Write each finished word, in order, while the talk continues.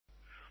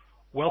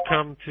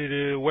Welcome to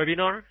the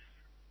webinar.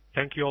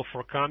 Thank you all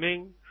for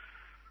coming.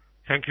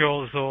 Thank you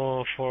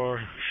also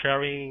for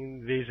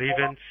sharing these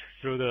events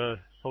through the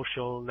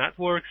social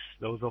networks,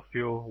 those of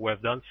you who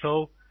have done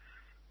so.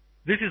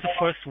 This is the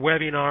first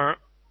webinar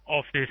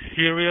of this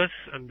series,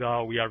 and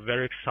we are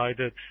very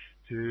excited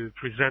to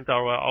present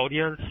our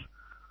audience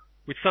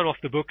with some of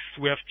the books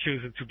we have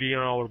chosen to be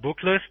on our book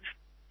list.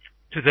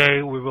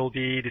 Today we will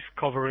be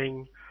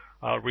discovering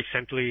a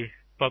recently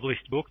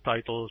published book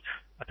titled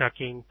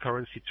Attacking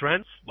Currency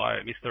Trends by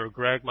Mr.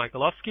 Greg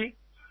Michalowski.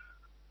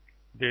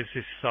 This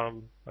is,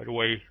 by the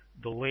way,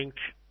 the link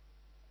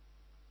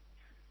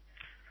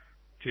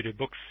to the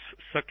books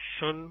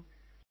section.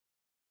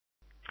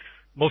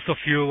 Most of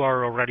you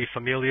are already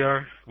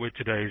familiar with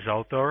today's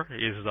author.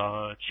 He is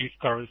the Chief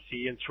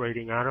Currency and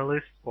Trading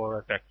Analyst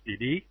for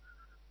FXDD,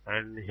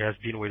 and he has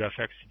been with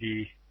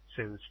FXDD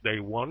since day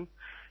one.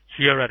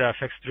 Here at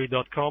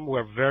fx3.com,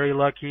 we're very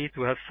lucky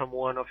to have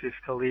someone of his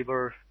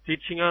caliber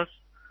teaching us,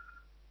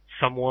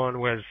 someone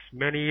who has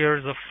many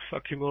years of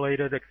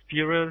accumulated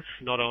experience,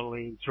 not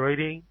only in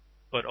trading,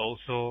 but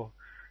also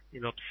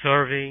in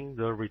observing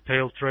the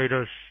retail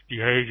traders'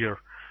 behavior.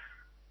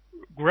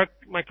 Greg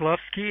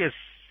Michalowski has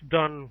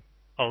done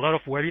a lot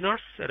of webinars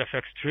at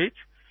FX3.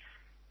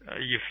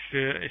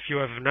 If you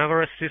have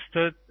never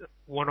assisted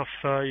one of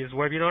his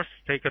webinars,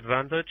 take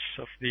advantage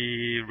of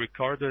the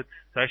recorded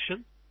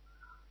session.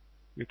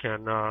 You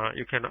can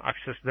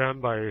access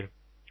them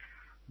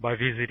by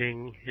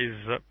visiting his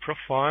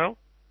profile.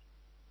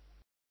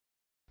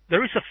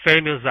 There is a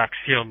famous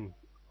axiom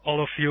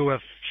all of you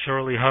have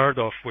surely heard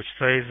of, which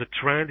says the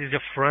trend is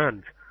your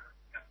friend.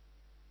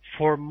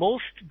 For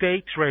most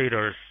day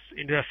traders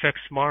in the FX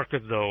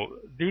market, though,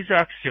 this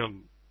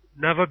axiom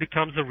never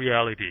becomes a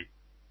reality.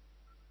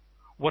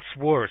 What's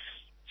worse,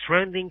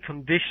 trending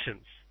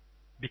conditions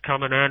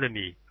become an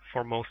enemy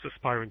for most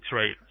aspiring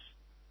traders.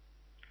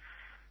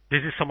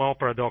 This is somehow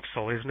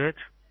paradoxical, isn't it?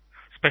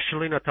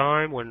 Especially in a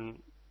time when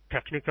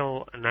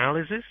technical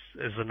analysis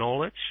as a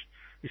knowledge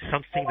is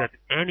something that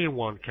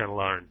anyone can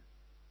learn.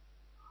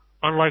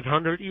 Unlike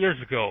 100 years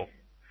ago,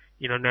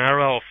 in an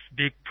era of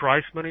big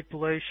price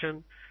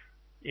manipulation,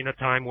 in a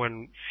time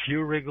when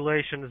few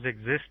regulations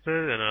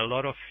existed and a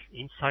lot of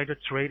insider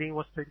trading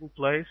was taking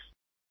place,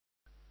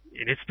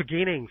 in its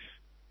beginnings,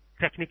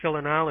 technical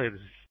analysis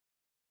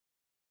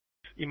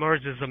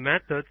emerged as a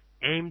method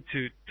aimed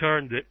to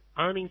turn the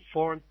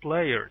uninformed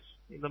players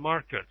in the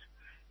market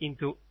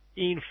into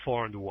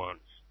informed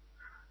ones.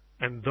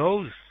 And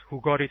those who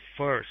got it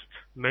first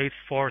made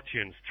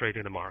fortunes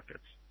trading the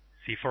markets.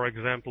 See, for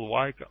example,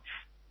 Wyckoff.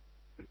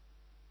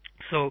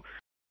 So,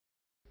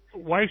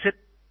 why is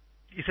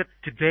it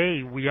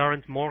today we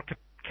aren't more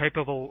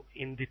capable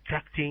in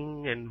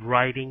detecting and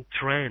writing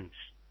trends?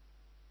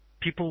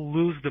 People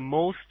lose the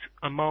most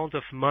amount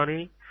of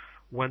money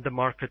when the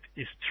market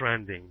is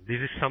trending.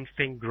 This is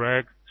something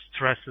Greg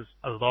stresses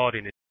a lot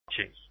in his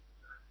teachings.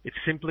 It's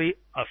simply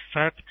a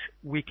fact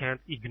we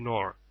can't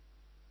ignore.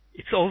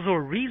 It's also a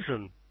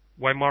reason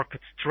why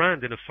markets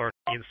trend in the first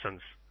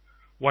instance,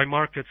 why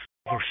markets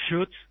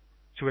overshoot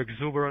to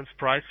exuberant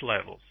price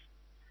levels.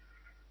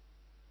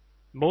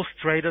 Most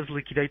traders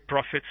liquidate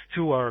profits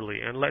too early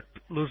and let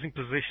losing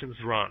positions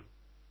run,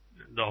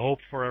 the hope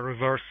for a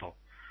reversal.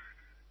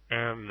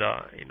 And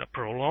in a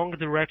prolonged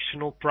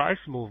directional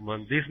price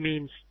movement, this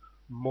means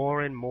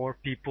more and more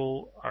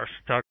people are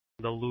stuck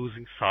on the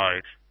losing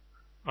side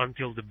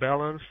until the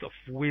balance of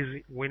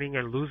winning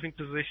and losing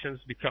positions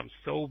becomes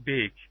so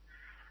big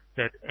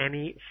that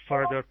any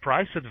further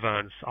price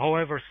advance,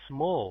 however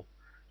small,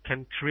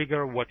 can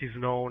trigger what is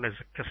known as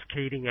a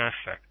cascading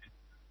effect.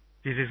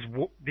 This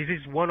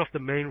is one of the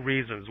main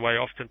reasons why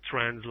often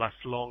trends last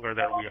longer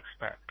than we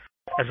expect.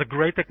 As a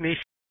great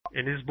technician,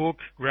 in his book,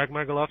 Greg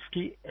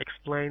Michalowski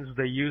explains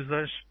the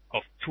usage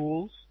of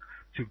tools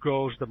to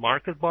gauge the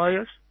market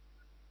bias,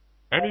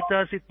 and he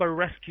does it by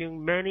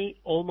rescuing many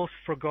almost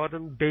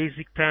forgotten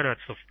basic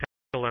tenets of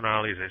technical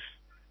analysis.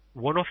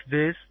 One of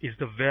these is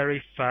the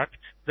very fact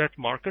that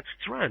markets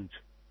trend.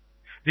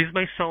 This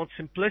may sound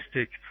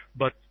simplistic,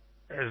 but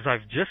as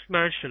I've just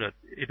mentioned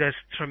it has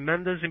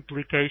tremendous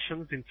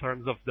implications in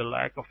terms of the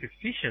lack of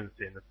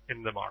efficiency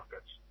in the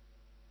markets.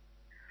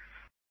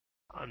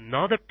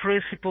 Another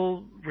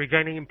principle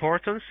regaining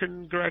importance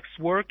in Greg's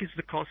work is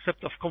the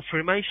concept of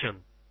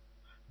confirmation.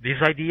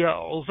 This idea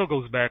also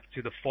goes back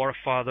to the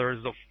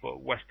forefathers of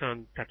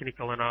Western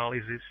technical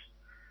analysis,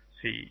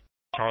 see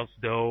Charles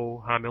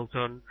Dow,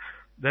 Hamilton.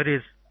 That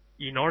is,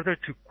 in order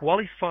to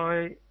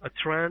qualify a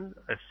trend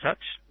as such,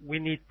 we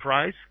need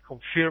price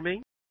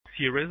confirming a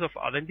series of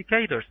other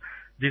indicators.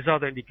 These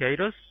other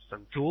indicators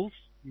and tools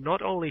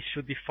not only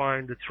should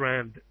define the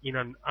trend in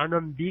an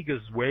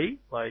unambiguous way,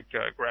 like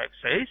Greg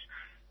says,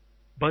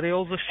 but they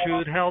also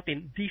should help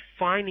in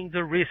defining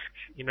the risk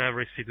in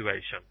every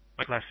situation,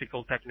 like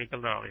classical technical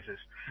analysis.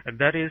 And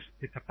that is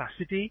the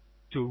capacity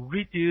to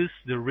reduce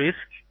the risk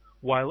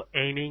while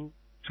aiming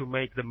to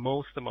make the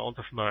most amount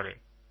of money.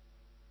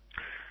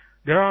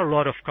 There are a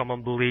lot of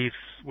common beliefs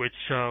which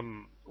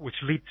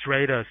lead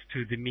traders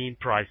to demean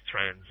price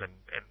trends and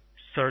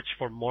search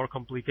for more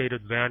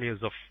complicated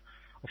venues of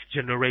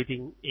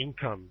generating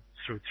income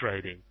through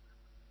trading.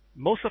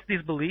 Most of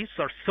these beliefs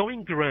are so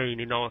ingrained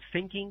in our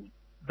thinking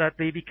that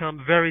they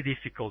become very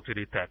difficult to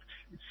detect.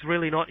 It's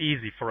really not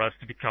easy for us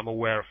to become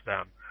aware of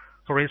them.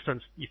 For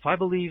instance, if I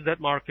believe that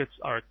markets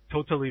are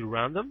totally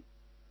random,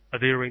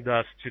 adhering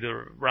thus to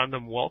the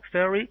random walk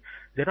theory,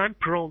 then I'm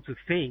prone to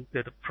think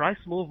that the price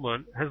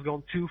movement has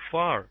gone too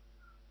far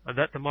and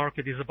that the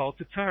market is about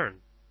to turn,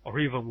 or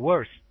even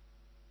worse.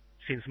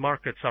 Since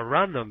markets are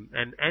random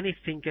and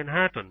anything can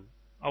happen,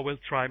 I will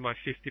try my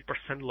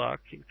 50% luck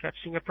in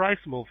catching a price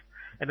move,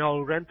 and I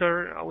will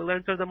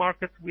enter the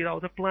market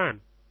without a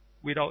plan,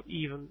 without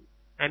even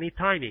any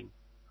timing.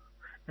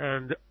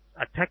 And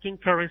attacking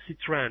currency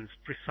trends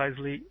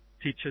precisely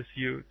teaches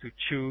you to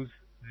choose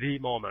the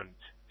moment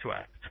to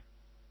act.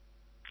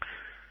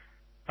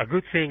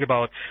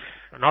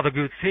 Another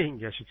good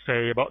thing, I should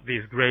say, about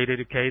this great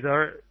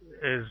educator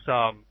is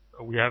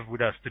we have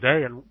with us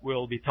today, and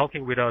will be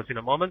talking with us in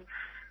a moment,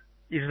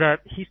 is that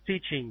his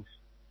teachings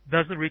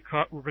doesn't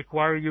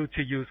require you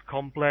to use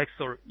complex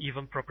or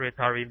even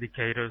proprietary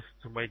indicators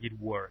to make it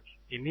work.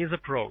 In his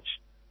approach,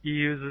 he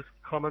uses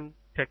common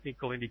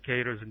technical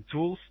indicators and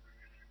tools,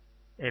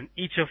 and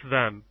each of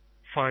them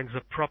finds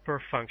a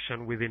proper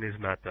function within his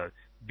method,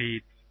 be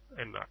it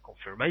in a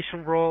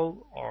confirmation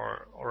role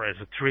or as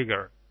a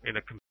trigger in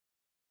a.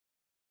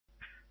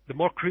 The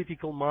more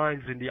critical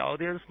minds in the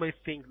audience may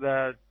think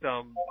that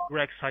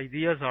Greg's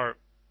ideas are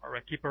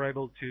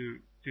equiparable to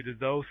the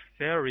dose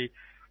theory,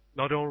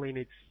 not only in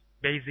its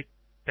basic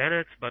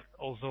tenets but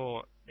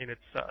also in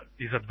its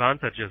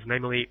disadvantages,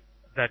 namely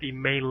that it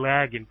may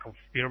lag in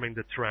confirming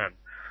the trend.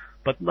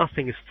 But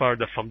nothing is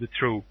further from the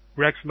truth.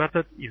 Greg's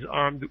method is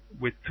armed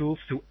with tools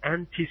to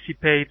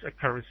anticipate a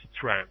currency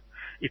trend.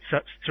 It's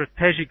a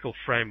strategical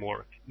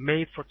framework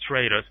made for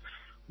traders,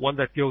 one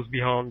that goes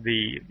beyond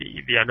the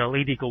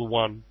analytical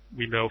one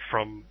we know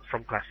from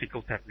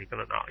classical technical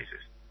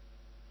analysis.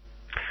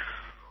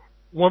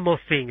 One more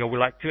thing I would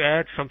like to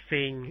add,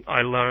 something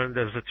I learned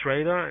as a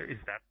trader, is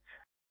that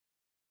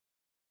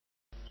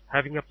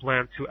having a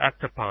plan to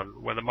act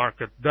upon when the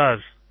market does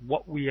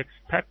what we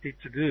expect it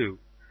to do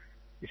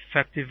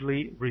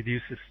effectively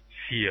reduces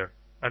fear.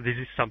 And this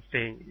is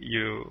something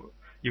you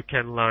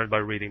can learn by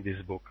reading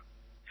this book.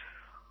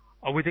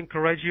 I would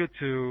encourage you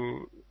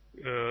to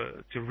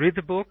read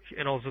the book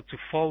and also to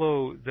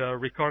follow the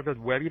recorded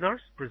webinars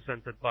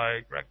presented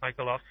by Greg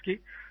Michalowski.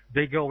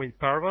 They go in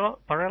parallel,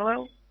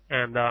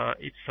 and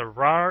it's a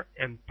rare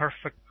and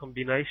perfect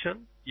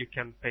combination you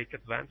can take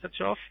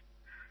advantage of.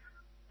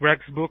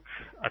 Greg's book,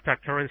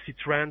 Attack Currency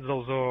Trends,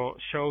 also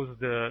shows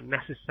the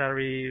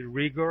necessary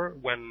rigor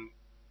when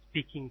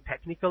speaking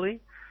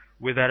technically.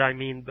 With that I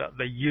mean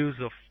the use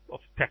of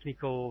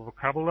technical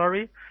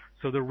vocabulary,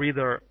 so the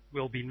reader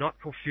will be not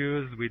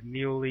confused with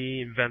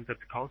newly invented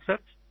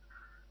concepts.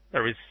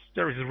 There is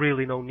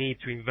really no need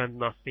to invent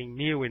nothing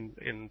new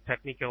in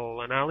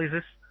technical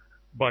analysis,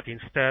 but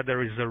instead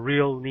there is a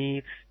real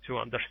need to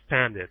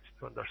understand it,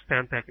 to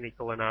understand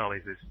technical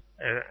analysis,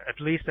 at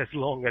least as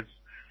long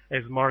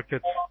as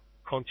markets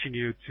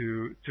continue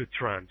to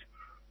trend.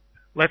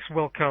 Let's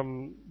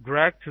welcome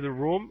Greg to the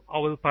room. I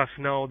will pass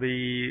now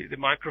the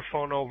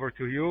microphone over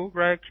to you,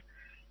 Greg.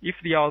 If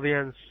the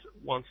audience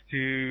wants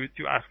to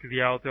ask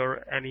the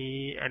author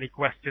any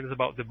questions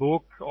about the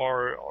book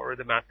or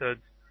the method,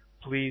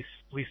 please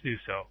do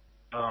so.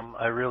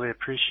 I really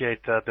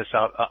appreciate this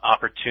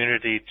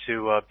opportunity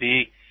to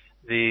be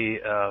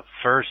the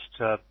first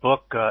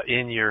book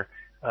in your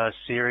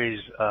series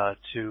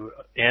to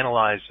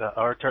analyze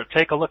or to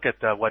take a look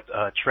at what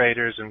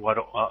traders and what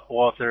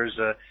authors,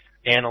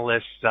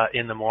 analysts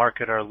in the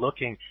market are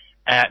looking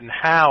at and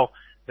how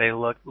they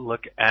look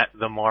at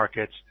the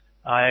markets.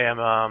 I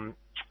am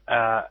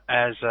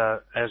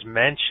as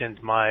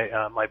mentioned,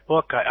 my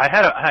book. I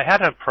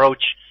had an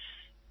approach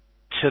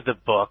to the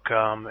book.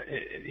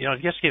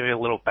 Just to give you a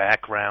little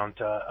background.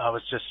 I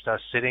was just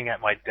sitting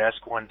at my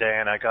desk one day,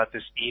 and I got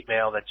this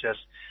email that just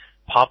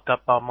popped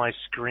up on my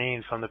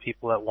screen from the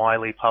people at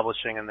Wiley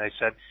Publishing, and they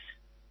said,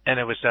 and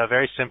it was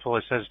very simple.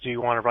 It says, "Do you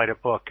want to write a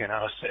book?" And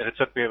it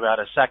took me about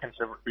a second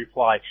to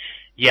reply,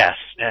 "Yes."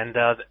 And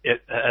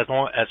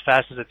as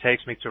fast as it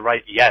takes me to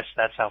write yes,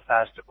 that's how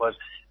fast it was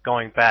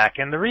going back.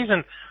 And the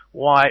reason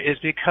why is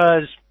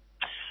because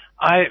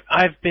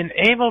I've been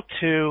able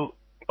to,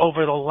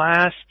 over the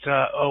last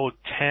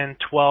 10,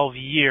 12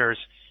 years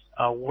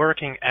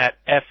working at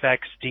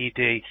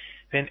FXDD,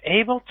 been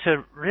able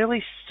to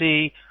really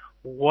see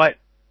what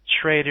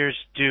traders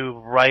do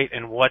right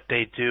and what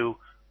they do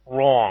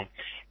wrong.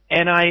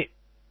 And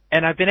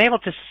I've been able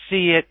to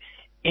see it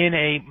in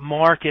a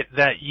market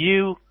that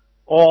you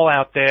all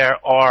out there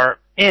are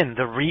in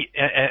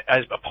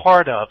as a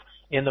part of,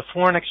 in the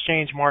foreign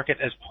exchange market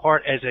as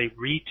a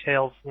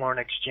retail foreign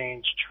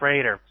exchange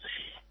trader.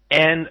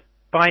 And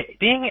by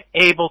being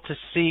able to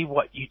see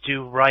what you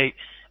do right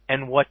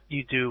and what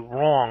you do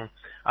wrong,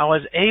 I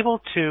was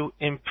able to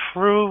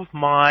improve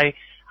my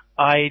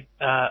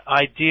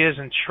ideas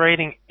in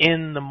trading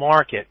in the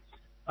market.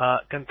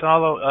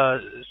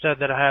 Gonçalo said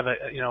that I have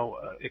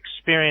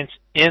experience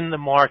in the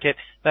market.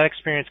 That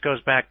experience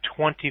goes back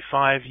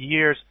 25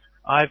 years.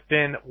 I've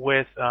been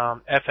with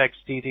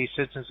FXDD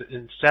since its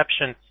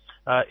inception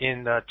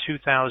in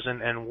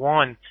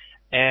 2001,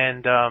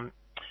 and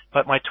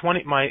but my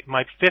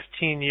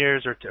 15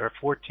 years or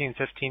 14,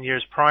 15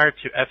 years prior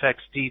to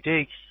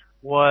FXDD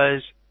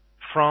was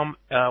from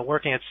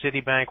working at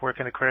Citibank,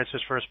 working at Credit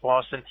Suisse First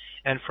Boston,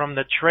 and from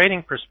the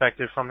trading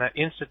perspective, from that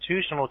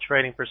institutional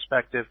trading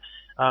perspective,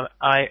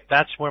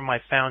 that's where my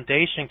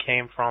foundation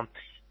came from.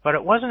 But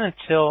it wasn't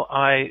until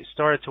I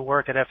started to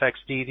work at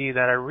FXDD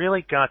that I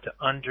really got to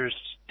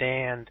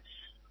understand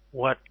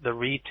what the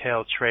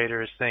retail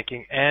trader is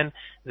thinking, and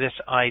this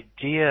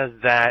idea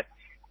that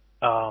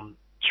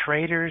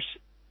traders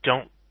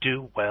don't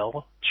do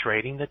well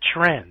trading the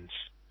trends.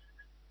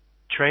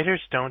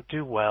 Traders don't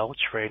do well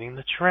trading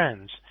the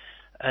trends.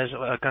 As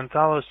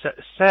Gonçalo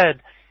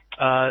said,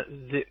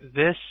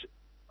 this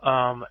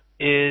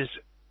is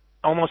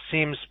almost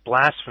seems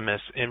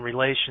blasphemous in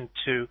relation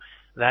to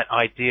that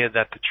idea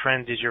that the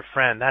trend is your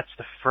friend. That's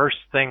the first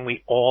thing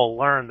we all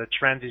learn. The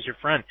trend is your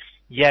friend.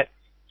 Yet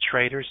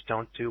traders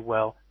don't do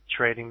well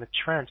trading the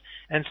trends.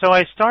 And so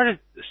I started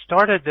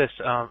this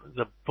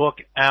the book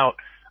out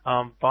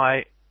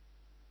by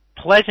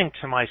pledging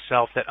to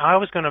myself that I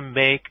was going to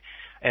make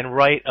and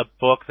write a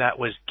book that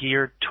was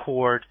geared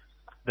toward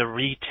the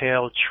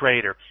retail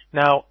trader.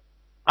 Now,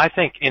 I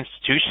think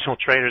institutional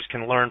traders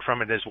can learn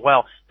from it as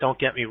well. Don't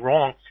get me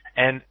wrong.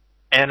 And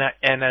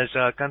as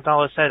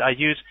Gonçalo said, I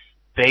use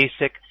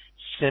basic,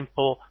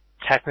 simple,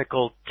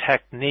 technical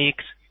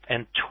techniques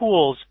and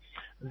tools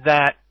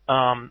that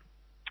are,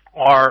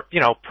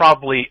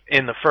 probably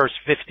in the first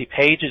 50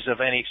 pages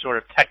of any sort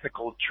of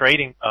technical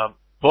trading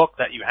book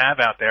that you have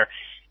out there.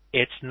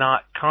 It's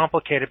not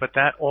complicated, but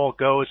that all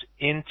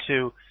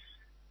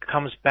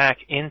comes back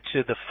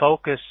into the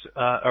focus,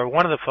 or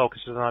one of the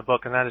focuses of my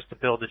book, and that is to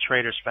build the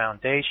trader's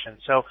foundation.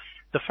 So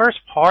the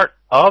first part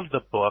of the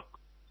book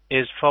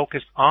is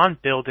focused on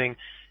building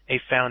a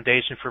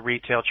foundation for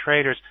retail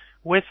traders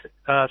with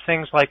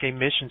things like a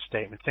mission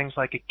statement, things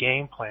like a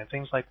game plan,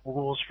 things like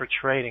rules for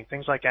trading,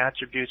 things like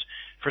attributes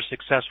for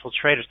successful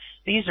traders.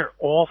 These are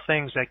all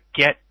things that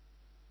get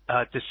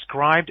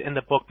described in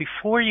the book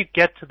before you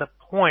get to the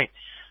point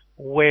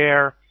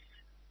where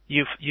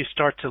you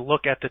start to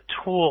look at the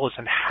tools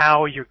and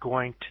how you're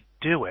going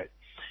to do it.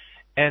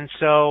 And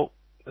so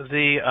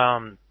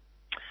the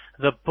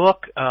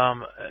book,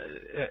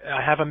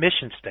 I have a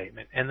mission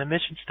statement, and the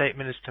mission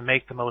statement is to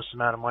make the most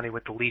amount of money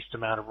with the least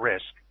amount of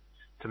risk.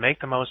 To make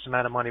the most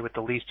amount of money with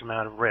the least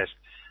amount of risk.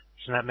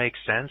 Doesn't that make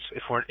sense?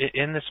 If we're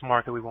in this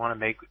market, we want to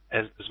make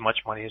as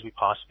much money as we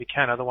possibly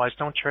can. Otherwise,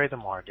 don't trade the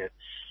market.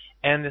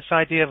 And this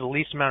idea of the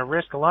least amount of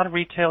risk, a lot of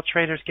retail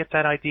traders get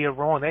that idea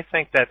wrong. They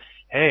think that,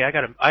 hey, I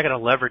gotta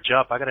leverage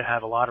up. I gotta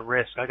have a lot of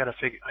risk. I gotta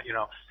figure,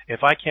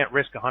 if I can't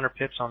risk 100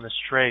 pips on this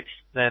trade,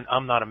 then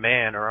I'm not a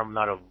man or I'm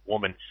not a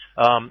woman.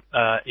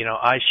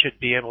 I should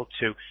be able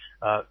to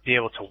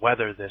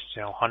weather this,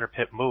 100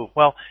 pip move.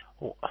 Well,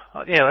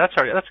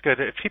 that's good.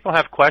 If people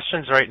have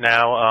questions right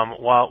now,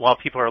 while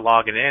people are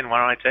logging in, why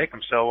don't I take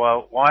them?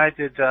 So, why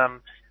did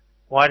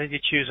you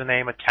choose the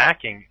name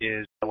Attacking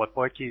is what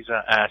Boyke's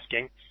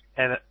asking.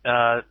 And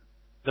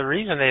the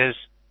reason is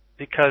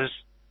because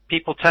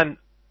people tend,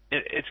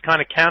 it's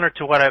kind of counter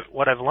to what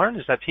I've learned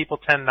is that people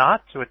tend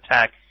not to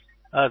attack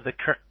the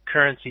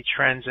currency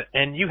trends,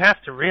 and you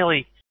have to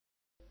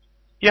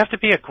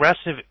be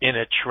aggressive in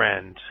a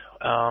trend,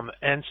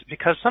 and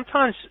because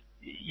sometimes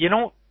you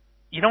don't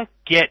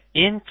get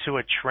into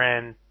a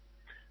trend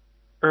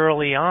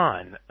early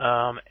on,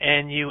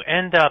 and you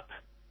end up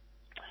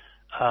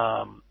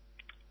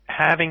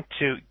having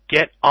to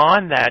get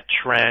on that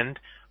trend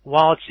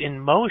while it's in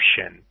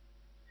motion,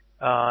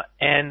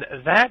 and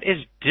that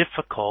is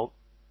difficult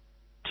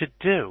to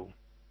do.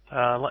 So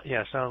I'll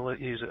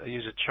use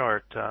a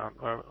chart,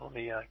 or let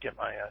me get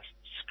my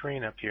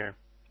screen up here.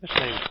 This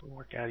may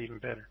work out even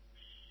better.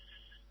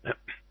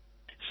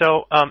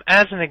 So,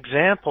 as an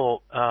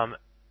example,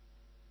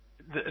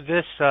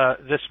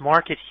 this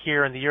market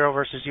here in the euro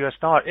versus U.S.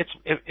 dollar,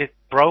 it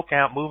broke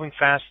out, moving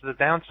fast to the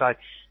downside.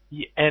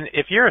 And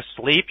if you're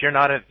asleep, you're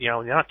not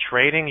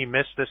trading, you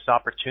missed this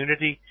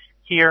opportunity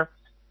here,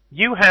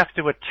 you have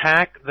to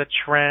attack the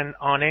trend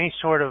on any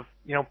sort of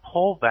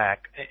pullback,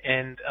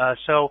 and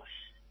so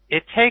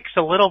it takes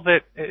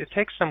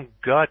some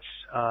guts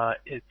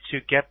to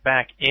get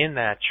back in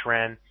that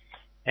trend,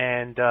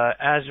 and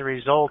as a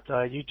result,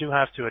 you do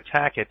have to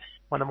attack it.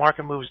 When the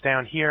market moves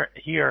down here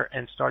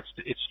and starts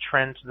its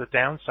trend to the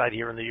downside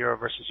here in the euro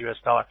versus U.S.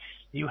 dollar,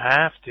 you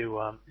have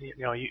to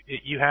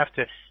you have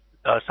to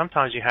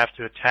sometimes you have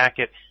to attack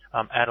it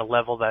at a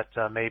level that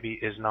maybe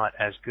is not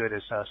as good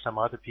as some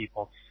other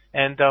people.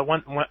 And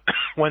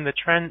when the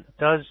trend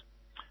does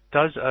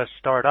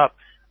start up,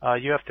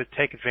 you have to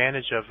take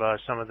advantage of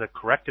some of the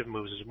corrective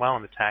moves as well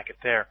and attack it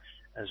there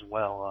as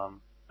well.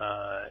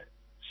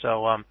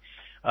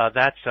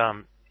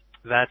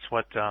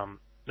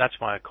 That's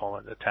why I call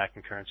it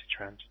attacking currency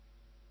trends.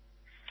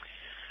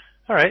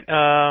 All right.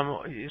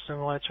 Yes.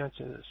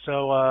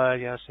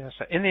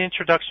 In the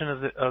introduction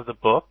of the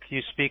book,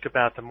 you speak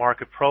about the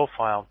market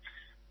profile.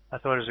 I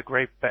thought it was a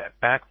great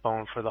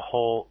backbone for the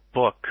whole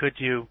book. Could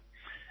you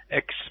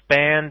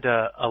expand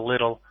a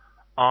little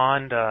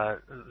on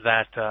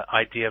that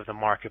idea of the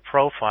market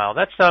profile?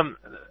 That's for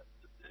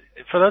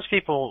those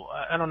people.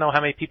 I don't know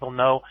how many people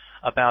know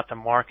about the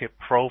market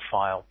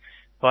profile,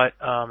 but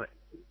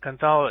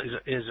Gonçalo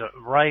is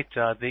right.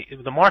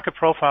 The market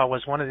profile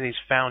was one of these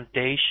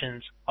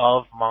foundations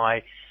of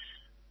my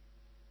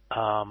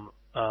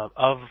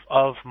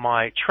of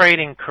my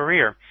trading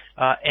career,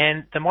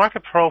 and the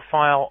market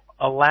profile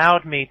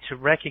allowed me to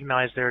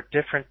recognize there are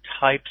different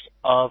types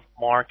of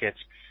markets.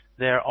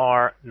 There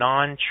are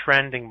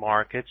non-trending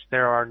markets,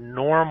 there are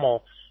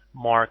normal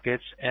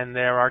markets, and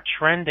there are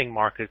trending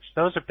markets.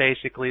 Those are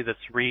basically the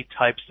three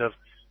types of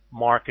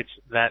markets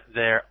that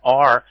there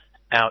are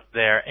out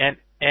there.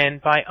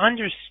 And by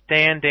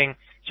understanding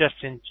just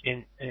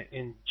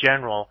in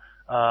general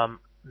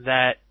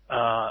that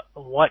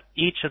what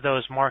each of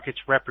those markets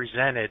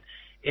represented,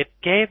 it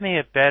gave me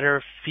a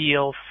better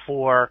feel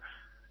for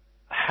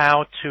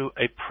how to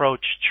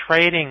approach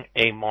trading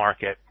a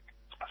market.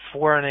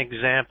 For an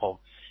example,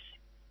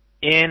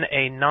 in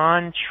a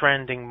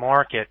non-trending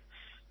market,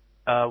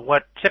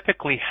 what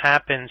typically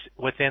happens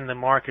within the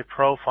market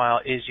profile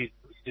is you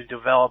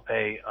develop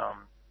a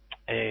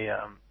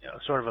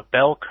sort of a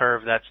bell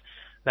curve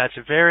that's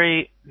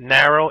very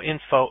narrow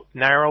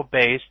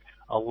based,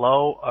 a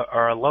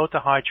low to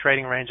high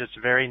trading range that's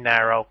very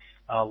narrow,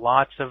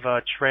 lots of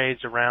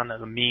trades around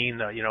the mean,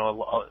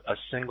 a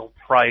single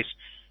price,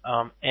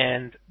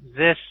 and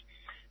this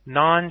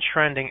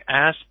non-trending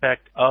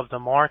aspect of the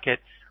market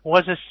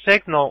was a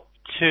signal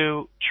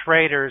to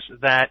traders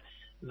that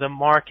the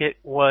market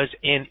was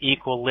in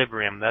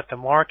equilibrium, that the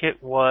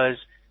market was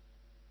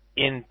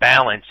in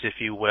balance, if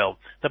you will.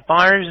 The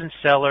buyers and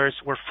sellers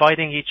were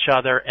fighting each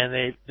other,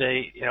 and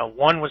they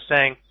one was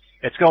saying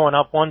it's going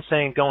up, one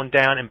saying going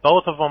down, and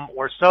both of them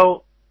were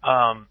so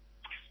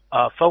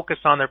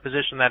focused on their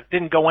position that it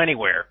didn't go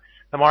anywhere.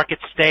 The market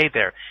stayed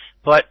there.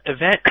 But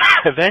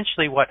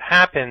eventually what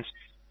happens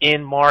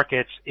in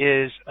markets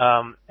is,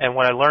 and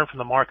what I learned from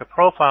the market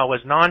profile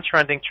was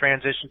non-trending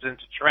transitions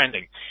into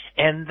trending.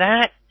 And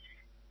that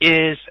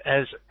is,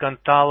 as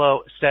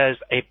Gonçalo says,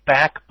 a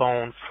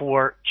backbone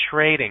for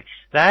trading.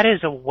 That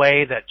is a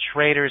way that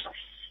traders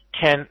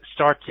can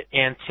start to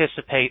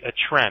anticipate a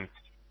trend.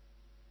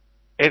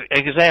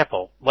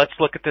 Example, let's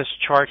look at this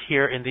chart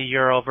here in the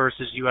euro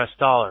versus US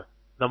dollar.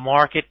 The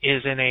market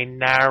is in a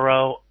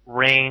narrow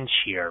range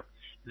here.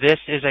 This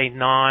is a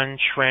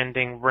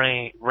non-trending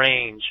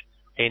range,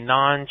 a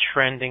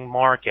non-trending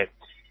market.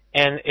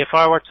 And if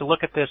I were to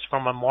look at this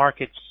from a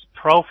market's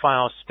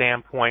profile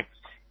standpoint,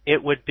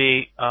 it would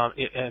be,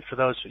 and for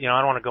those, I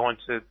don't want to go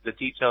into the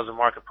details of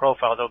market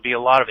profile. There'll be a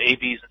lot of A,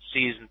 B's, and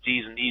C's, and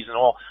D's, and E's, and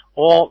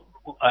all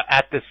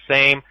at the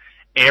same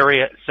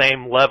area,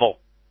 same level.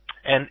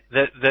 And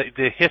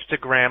the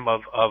histogram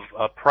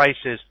of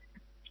prices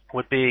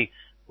would be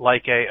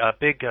like a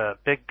big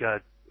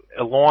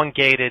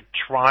elongated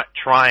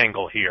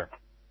triangle here.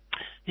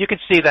 You can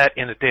see that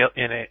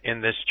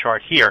in this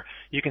chart here.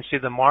 You can see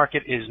the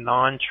market is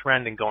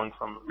non-trending, going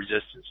from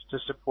resistance to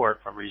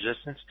support, from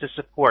resistance to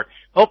support.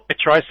 Oh, it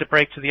tries to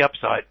break to the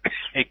upside.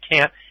 It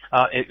can't.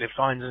 It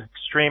finds an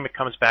extreme. It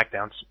comes back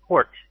down to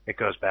support. It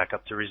goes back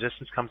up to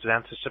resistance, comes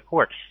down to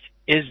support.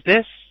 Is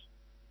this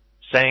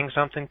saying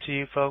something to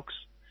you folks?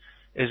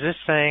 Is this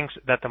saying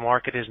that the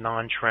market is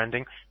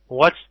non-trending?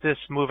 What's this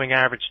moving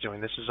average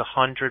doing? This is a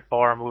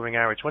 100-bar moving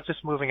average. What's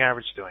this moving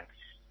average doing?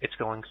 It's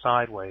going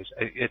sideways.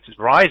 It's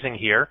rising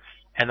here,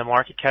 and the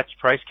market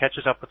price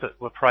catches up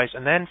with price.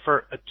 And then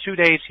for 2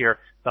 days here,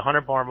 the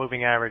 100-bar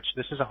moving average,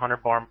 this is a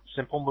 100-bar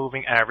simple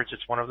moving average.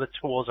 It's one of the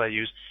tools I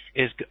use.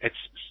 It's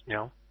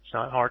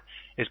not hard.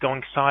 Is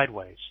going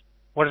sideways.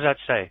 What does that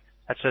say?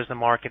 That says the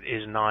market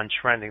is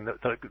non-trending.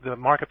 The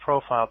market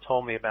profile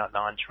told me about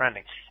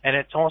non-trending, and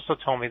it also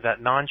told me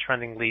that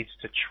non-trending leads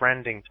to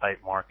trending type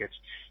markets.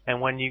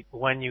 And when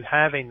you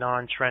have a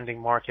non-trending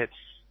market,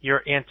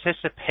 you're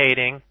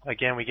anticipating.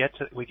 Again, we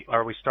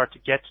start to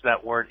get to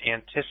that word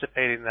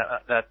anticipating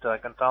that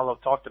Gonçalo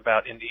talked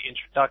about in the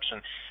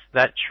introduction.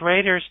 That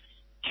traders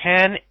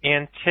can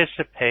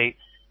anticipate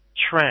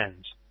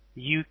trends.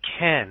 You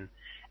can,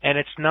 and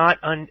it's not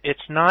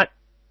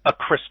a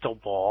crystal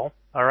ball.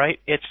 All right,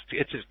 it's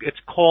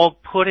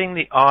called putting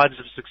the odds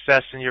of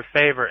success in your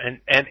favor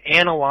and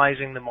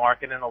analyzing the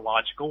market in a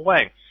logical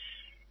way.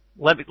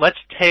 I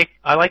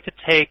like to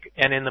take,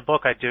 and in the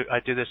book I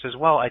do this as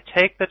well. I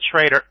take the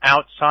trader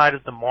outside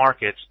of the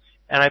markets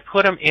and I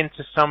put him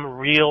into some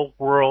real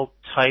world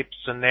type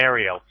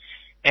scenario.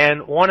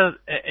 And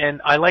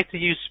I like to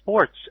use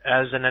sports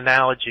as an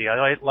analogy.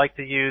 I like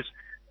to use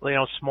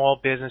small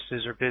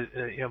businesses or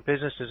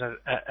businesses,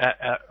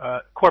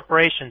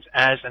 corporations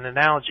as an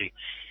analogy.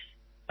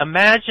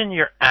 Imagine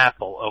you're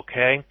Apple,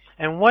 okay?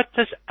 And what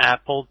does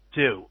Apple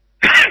do?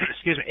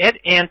 Excuse me.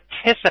 It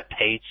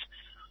anticipates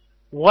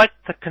what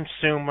the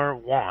consumer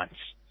wants.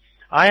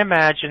 I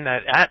imagine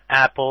that at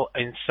Apple,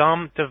 in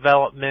some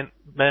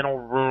developmental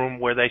room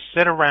where they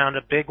sit around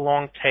a big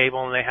long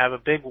table and they have a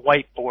big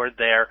whiteboard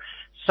there,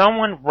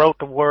 someone wrote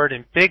the word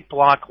in big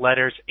block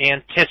letters,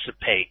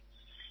 anticipate.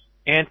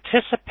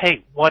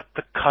 Anticipate what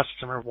the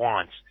customer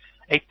wants.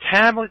 A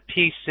tablet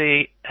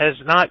PC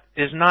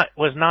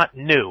was not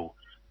new,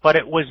 but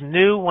it was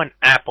new when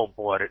Apple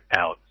brought it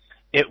out.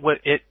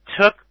 It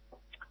took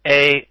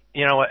a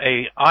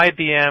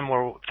IBM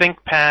or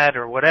ThinkPad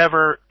or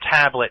whatever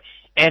tablet,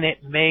 and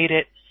it made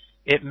it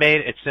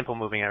simple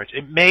moving average.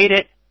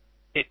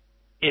 It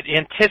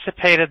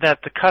anticipated that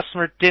the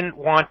customer didn't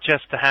want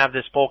just to have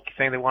this bulky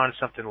thing; they wanted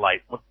something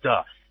light. Well,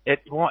 duh.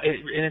 It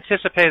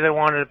anticipated they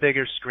wanted a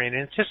bigger screen.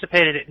 It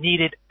anticipated it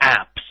needed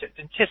apps. It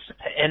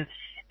anticipated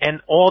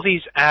and all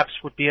these apps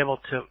would be able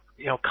to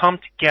come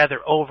together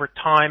over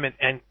time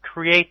and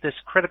create this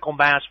critical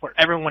mass where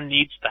everyone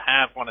needs to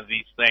have one of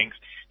these things,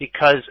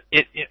 because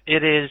it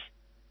is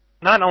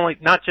not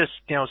just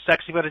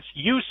sexy, but it's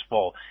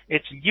useful.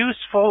 It's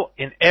useful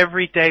in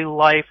everyday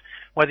life,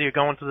 whether you're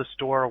going to the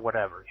store or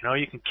whatever.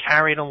 You can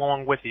carry it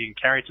along with you. You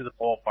can carry it to the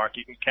ballpark.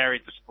 You can carry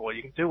it to school.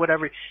 You can do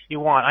whatever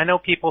you want. I know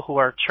people who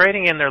are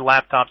trading in their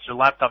laptops. Their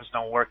laptops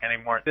don't work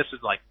anymore. This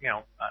is like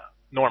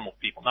normal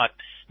people,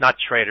 not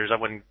traders. I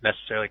wouldn't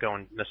necessarily go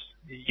and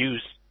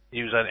use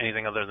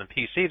anything other than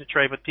PC to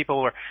trade, but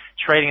people who are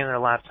trading in their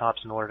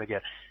laptops in order to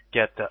get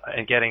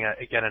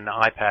an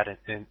iPad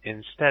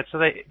instead. So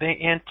they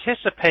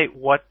anticipate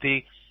what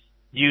the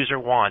user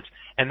wants,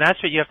 and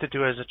that's what you have to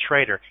do as a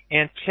trader.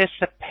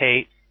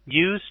 Anticipate.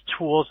 Use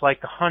tools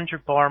like the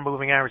 100-bar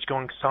moving average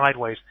going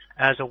sideways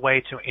as a way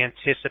to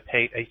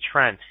anticipate a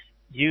trend.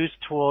 Use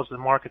tools, the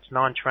market's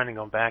non-trending,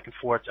 going back and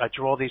forth. I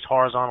draw these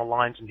horizontal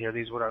lines in here.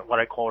 These are what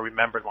I call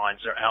remembered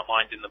lines. They're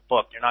outlined in the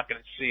book. You're not going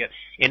to see it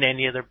in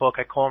any other book.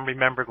 I call them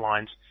remembered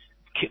lines.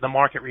 The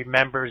market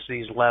remembers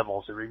these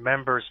levels. It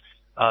remembers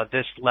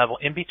this level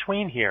in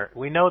between here.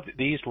 We know that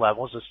these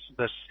levels,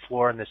 this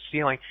floor and this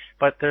ceiling,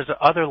 but there's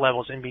other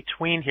levels in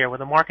between here where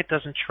the market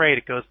doesn't trade.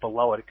 It goes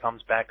below it. It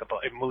comes back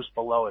above. It moves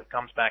below it. It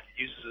comes back.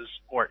 It uses a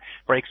support.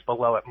 Breaks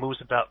below it.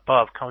 Moves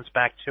above. Comes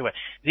back to it.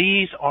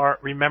 These are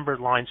remembered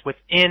lines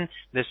within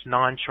this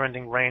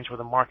non-trending range where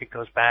the market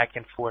goes back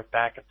and forth,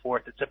 back and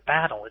forth. It's a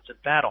battle. It's a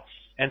battle.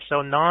 And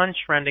so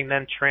non-trending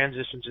then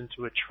transitions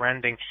into a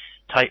trending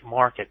type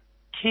market.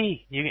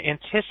 Key, you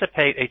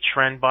anticipate a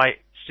trend by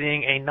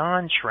seeing a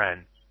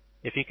non-trend.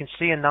 If you can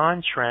see a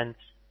non-trend,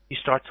 you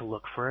start to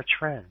look for a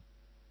trend.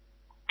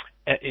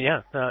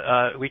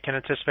 We can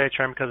anticipate a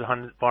trend because the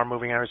 100-bar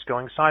moving average is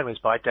going sideways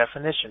by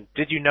definition.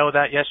 Did you know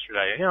that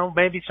yesterday?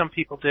 Maybe some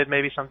people did,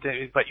 maybe some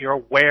didn't, but you're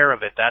aware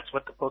of it. That's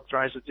what the book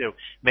tries to do.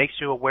 Makes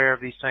you aware of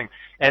these things.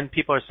 And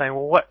people are saying,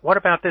 well, what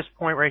about this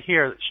point right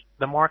here?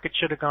 The market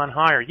should have gone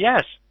higher.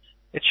 Yes,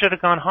 it should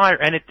have gone higher,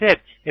 and it did.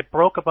 It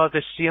broke above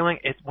the ceiling.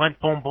 It went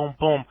boom, boom,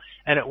 boom,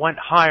 and it went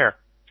higher.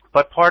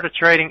 But part of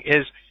trading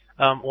is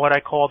what I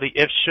call the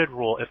if-should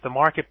rule. If the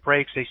market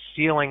breaks a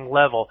ceiling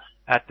level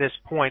at this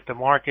point, the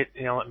market,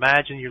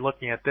 imagine you're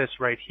looking at this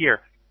right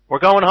here. We're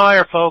going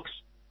higher, folks.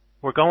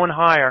 We're going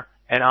higher.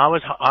 And I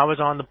was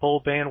on the bull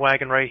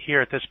bandwagon right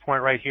here. At this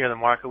point right here, the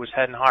market was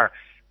heading higher.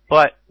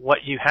 But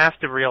what you have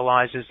to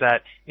realize is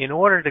that in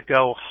order to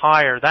go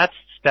higher, that's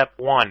step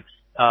one.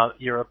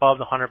 You're above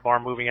the 100-bar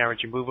moving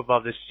average. You move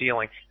above the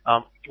ceiling.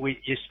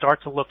 You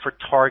start to look for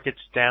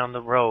targets down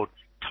the road.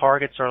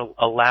 Targets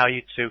allow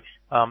you to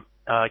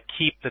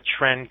keep the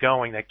trend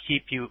going, that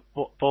keep you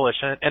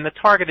bullish. And the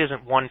target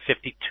isn't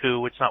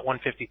 152, it's not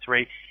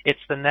 153. It's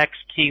the next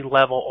key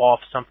level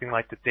off something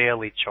like the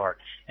daily chart.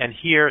 And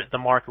here the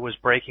market was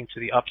breaking to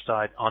the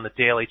upside on the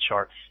daily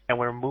chart, and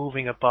we're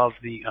moving above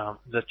the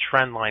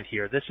trend line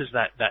here. This is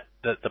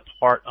the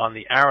part on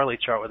the hourly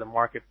chart where the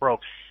market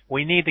broke.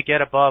 We need to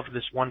get above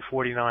this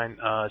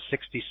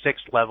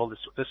 149.66 level.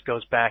 This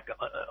goes back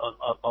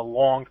a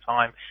long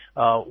time,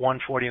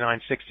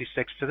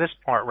 149.66 to this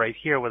part right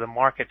here where the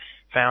market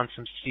found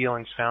some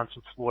ceilings, found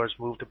some floors,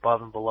 moved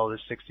above and below the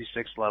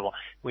 66 level.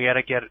 We had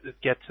to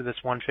get to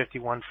this 150,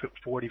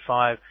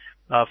 45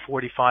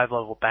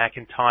 level back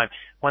in time.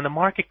 When the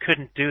market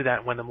couldn't do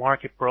that, when the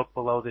market broke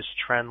below this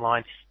trend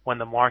line, when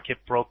the market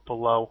broke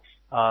below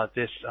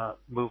this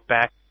move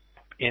back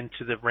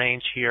into the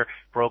range here,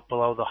 broke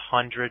below the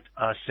 100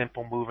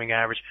 simple moving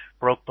average,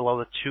 broke below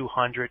the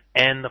 200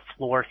 and the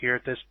floor here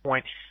at this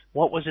point,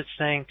 what was it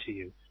saying to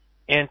you?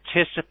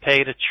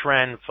 Anticipate a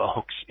trend,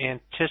 folks.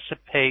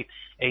 Anticipate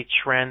a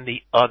trend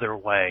the other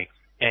way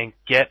and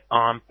get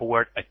on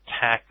board.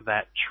 Attack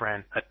that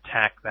trend to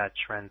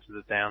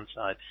the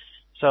downside.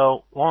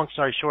 So long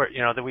story short,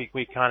 that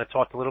we kind of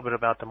talked a little bit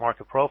about the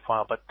market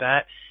profile, but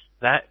that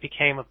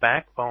became a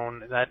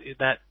backbone.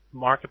 That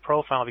market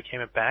profile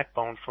became a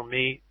backbone for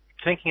me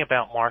thinking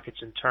about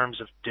markets in terms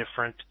of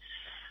different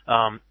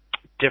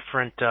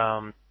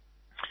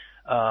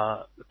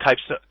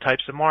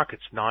types of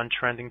markets,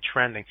 non-trending,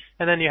 trending,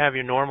 and then you have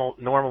your normal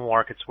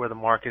markets where the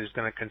market is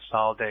going to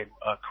consolidate,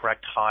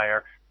 correct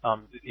higher,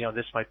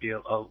 this might be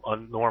a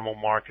normal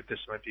market. This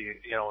might be,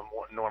 a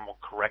more normal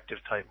corrective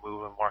type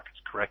move, and market's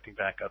correcting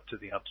back up to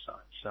the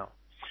upside. So,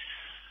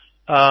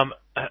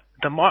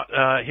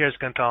 here's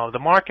Gonçalo. The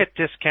market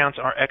discounts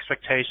our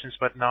expectations,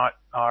 but not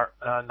our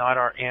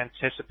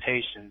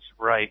anticipations.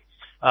 Right.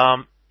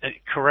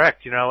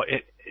 Correct.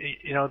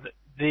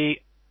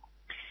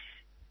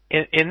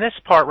 In this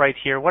part right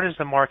here, what is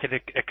the market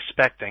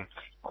expecting?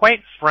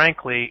 Quite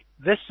frankly,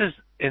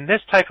 in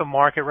this type of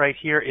market right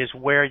here is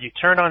where you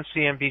turn on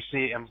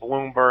CNBC and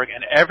Bloomberg,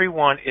 and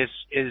everyone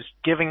is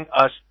giving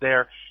us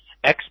their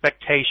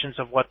expectations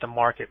of what the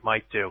market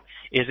might do.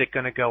 Is it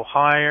going to go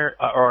higher,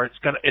 or it's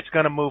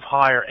going to move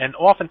higher? And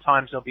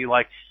oftentimes they'll be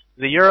like,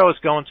 the euro is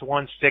going to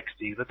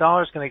 160. The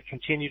dollar is going to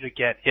continue to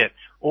get hit.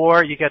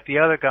 Or you get the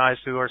other guys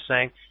who are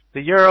saying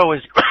the euro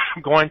is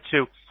going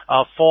to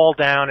fall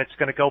down. It's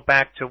going to go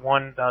back to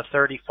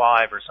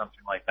 135 or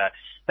something like that.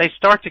 They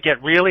start to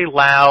get really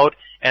loud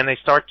and they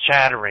start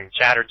chatter,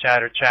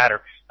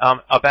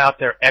 about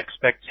their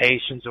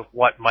expectations of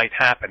what might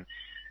happen.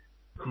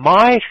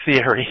 My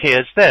theory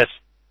is this: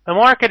 the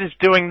market is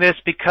doing this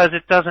because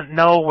it doesn't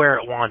know where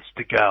it wants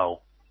to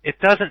go. It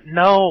doesn't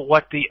know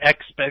what the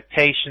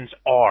expectations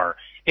are.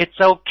 It's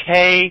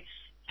okay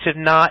to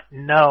not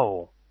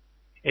know.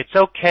 It's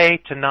okay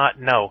to not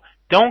know.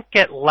 Don't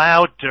get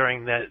loud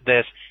during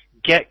this.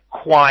 Get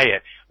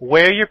quiet.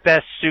 Wear your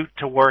best suit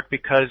to work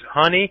because,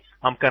 honey,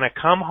 I'm going to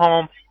come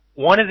home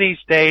one of these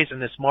days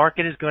and this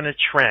market is going to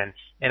trend,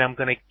 and I'm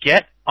going to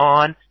get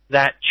on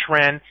that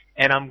trend,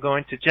 and I'm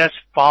going to just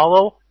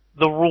follow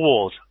the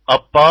rules.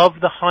 Above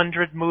the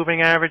 100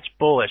 moving average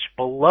bullish,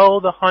 below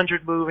the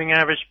 100 moving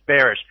average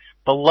bearish,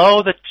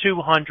 below the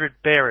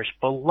 200 bearish,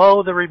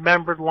 below the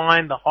remembered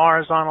line, the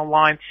horizontal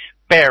line,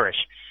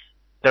 bearish.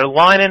 They're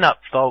lining up,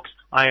 folks.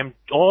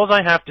 All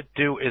I have to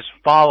do is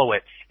follow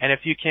it. And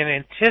if you can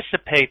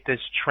anticipate this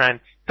trend,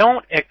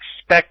 don't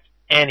expect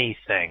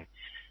anything.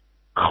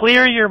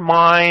 Clear your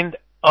mind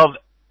of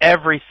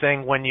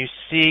everything when you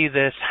see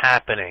this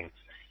happening.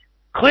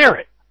 Clear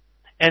it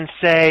and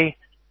say,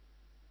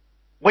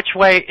 which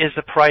way is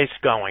the price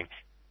going?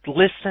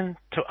 Listen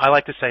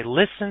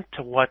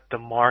to what the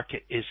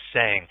market is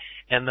saying.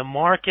 And the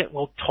market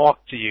will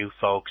talk to you,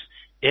 folks.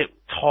 It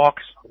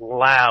talks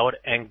loud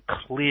and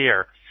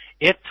clear.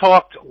 It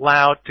talked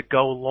loud to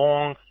go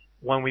long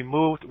when we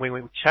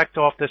checked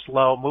off this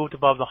low, moved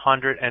above the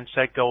 100 and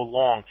said go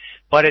long.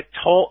 But it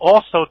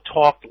also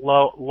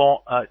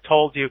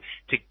told you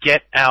to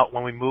get out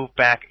when we move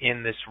back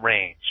in this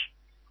range.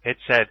 It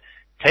said,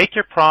 take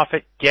your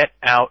profit, get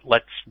out,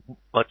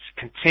 let's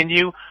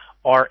continue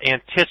our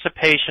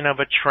anticipation of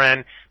a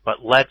trend,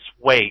 but let's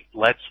wait.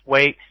 Let's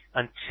wait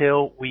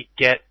until we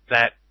get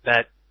that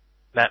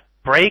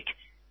break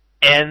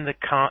and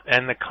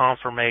the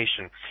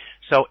confirmation.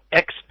 So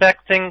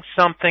expecting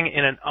something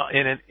in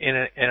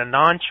a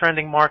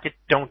non-trending market,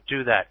 don't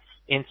do that.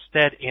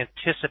 Instead,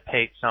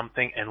 anticipate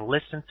something and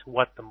listen to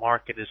what the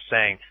market is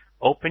saying.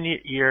 Open your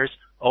ears,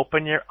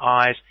 open your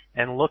eyes,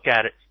 and look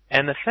at it.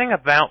 And the thing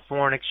about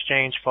foreign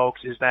exchange,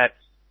 folks, is that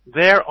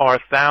there are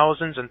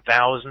thousands and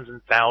thousands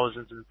and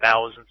thousands and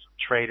thousands of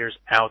traders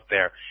out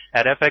there.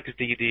 At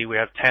FXDD, we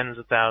have tens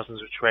of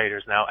thousands of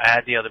traders. Now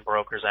add the other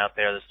brokers out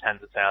there, there's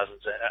tens of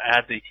thousands.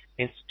 Add the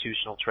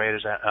institutional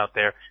traders out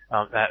there,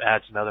 that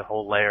adds another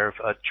whole layer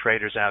of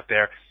traders out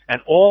there.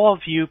 And all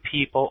of you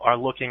people are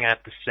looking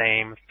at the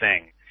same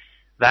thing.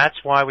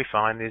 That's why we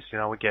find these,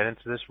 we get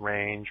into this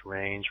range.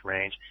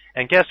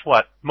 And guess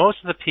what?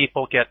 Most of the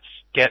people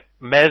get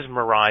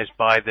mesmerized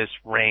by this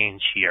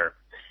range here.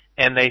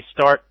 And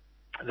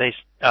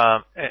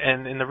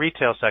and in the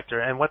retail sector,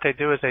 and what they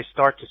do is they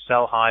start to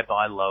sell high,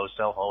 buy low,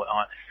 sell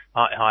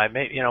high,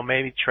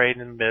 maybe trade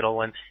in the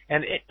middle, and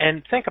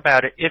think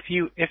about it. If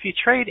you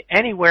trade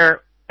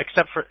anywhere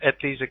except for at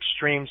these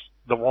extremes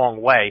the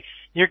wrong way,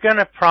 you're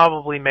gonna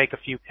probably make a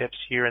few pips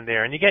here and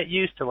there, and you get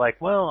used to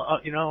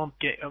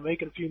I'm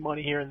making a few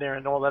money here and there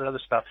and all that other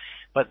stuff.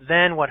 But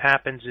then what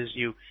happens is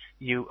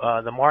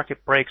the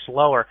market breaks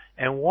lower,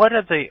 and what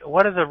do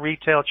the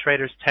retail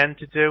traders tend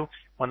to do?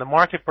 When the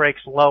market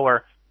breaks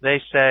lower, they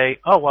say,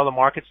 oh, well, the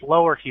market's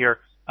lower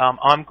here.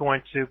 I'm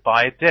going to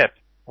buy a dip.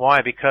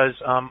 Why? Because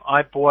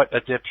I bought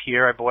a dip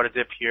here, I bought a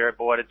dip here, I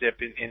bought a dip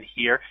in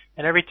here,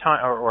 and every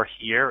time, or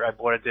here, I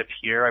bought a dip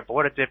here, I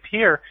bought a dip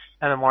here,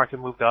 and the market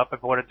moved up. I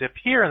bought a dip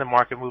here, and the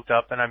market moved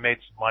up, and I made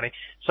some money.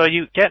 So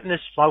you get in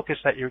this focus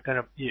that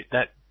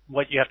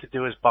what you have to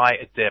do is buy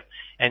a dip.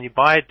 And you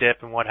buy a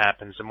dip, and what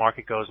happens? The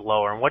market goes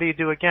lower. And what do you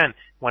do again?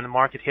 When the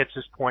market hits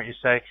this point, you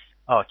say,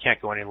 oh, it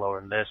can't go any lower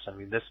than this. I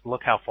mean,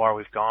 look how far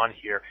we've gone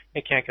here.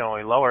 It can't go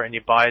any lower. And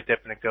you buy a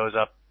dip and it goes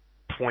up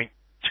 0.2%.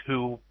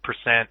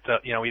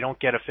 You don't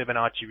get a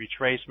Fibonacci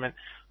retracement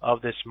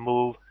of this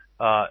move,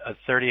 at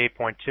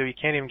 38.2. You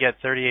can't even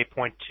get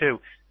 38.2.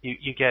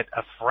 You get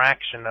a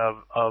fraction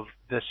of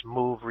this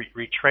move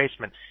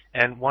retracement.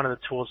 And one of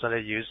the tools that I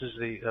use is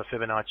the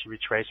Fibonacci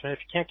retracement. If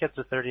you can't get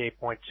to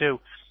 38.2,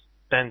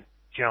 then,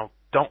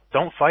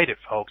 don't fight it,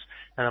 folks.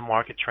 And the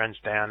market trends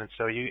down, and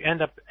so you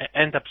end up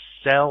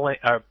selling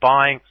or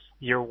buying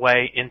your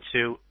way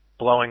into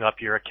blowing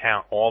up your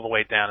account all the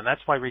way down. And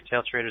that's why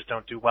retail traders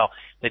don't do well.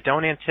 They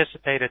don't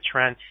anticipate a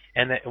trend,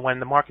 and when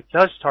the market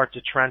does start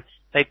to trend,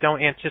 they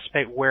don't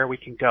anticipate where we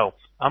can go.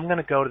 I'm going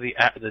to go to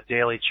the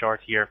daily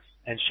chart here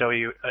and show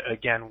you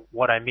again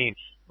what I mean.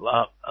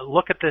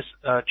 Look at this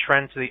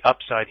trend to the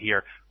upside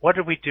here. What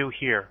did we do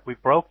here? We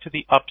broke to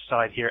the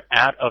upside here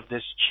out of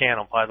this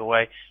channel. By the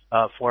way,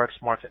 Forex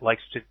market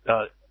likes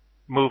to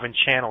move in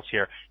channels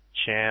here.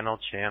 Channel,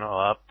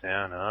 up,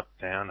 down, up,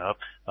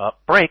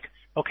 break.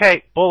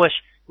 Okay, bullish.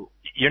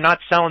 You're not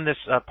selling this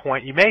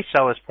point. You may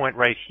sell this point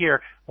right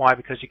here. Why?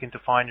 Because you can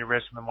define your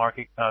risk and the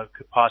market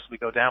could possibly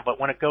go down. But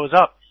when it goes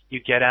up, you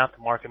get out,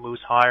 the market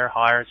moves higher,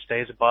 it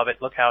stays above it.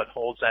 Look how it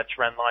holds that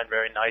trend line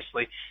very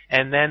nicely.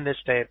 And then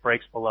this day it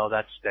breaks below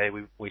that day.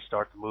 We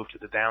start to move to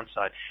the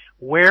downside.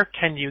 Where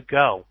can you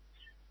go?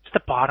 It's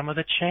the bottom of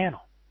the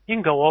channel. You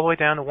can go all the way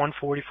down to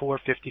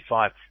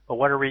 144.55. But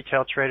what are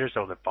retail traders?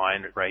 Oh, they're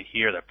buying it right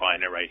here. They're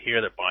buying it right here.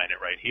 They're buying it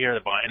right here.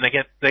 They're buying, and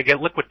they get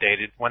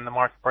liquidated when the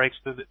market breaks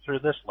through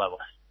this level.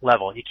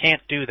 You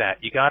can't do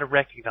that. You got to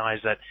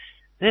recognize that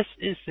this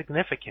is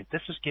significant.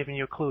 This is giving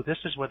you a clue.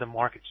 This is where the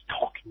market's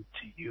talking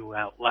to you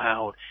out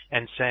loud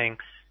and saying,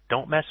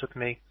 "Don't mess with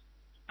me.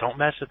 Don't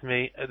mess with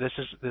me. This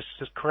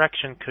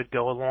correction could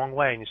go a long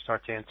way." And you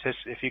start to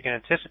anticipate. If you can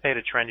anticipate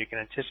a trend, you can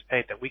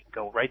anticipate that we can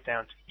go right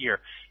down to here,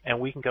 and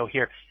we can go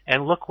here.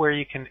 And look where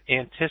you can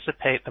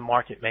anticipate the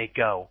market may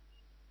go.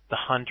 The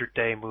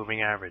 100-day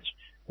moving average.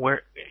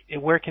 Where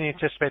can you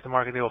anticipate the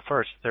market to go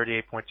first?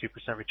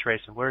 38.2%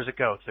 retracement. Where does it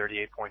go?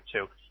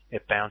 38.2.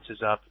 It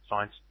bounces up, it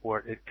finds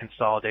support, it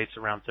consolidates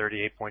around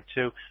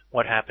 38.2.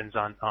 What happens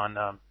on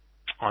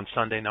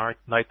Sunday night?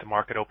 The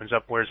market opens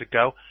up. Where does it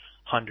go?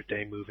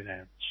 100-day moving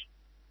average.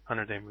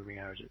 100-day moving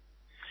average.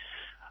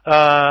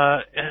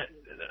 I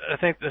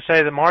think they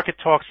say the market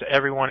talks to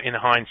everyone in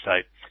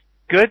hindsight.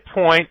 Good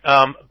point,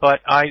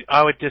 but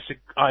I would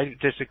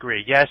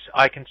disagree. Yes,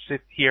 I can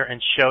sit here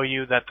and show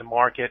you that the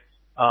market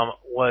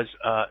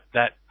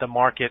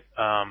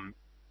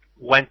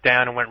went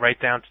down and went right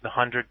down to the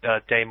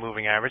 100-day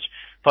moving average.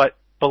 But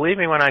believe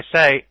me when I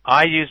say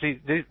I use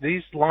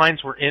these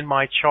lines were in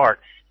my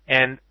chart,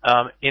 and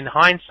in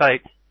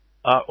hindsight,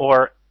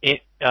 what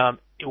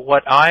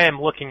I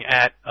am looking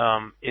at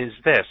is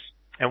this,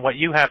 and what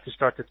you have to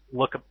start to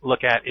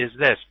look at is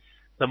this.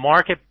 The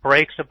market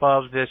breaks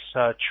above this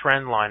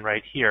trend line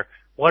right here.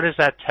 What does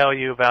that tell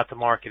you about the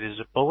market? Is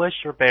it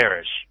bullish or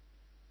bearish?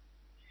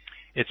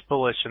 It's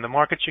bullish, and the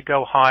market should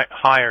go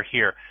higher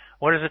here.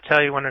 What does it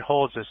tell you when it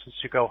holds this? It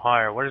should go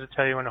higher. What does it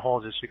tell you when it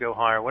holds this? It should go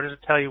higher. What does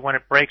it tell you when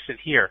it breaks it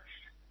here?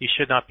 You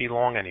should not be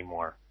long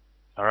anymore.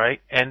 All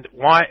right? And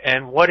why?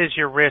 And what is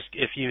your risk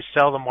if you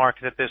sell the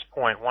market at this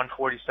point,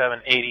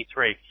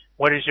 147.83?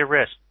 What is your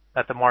risk?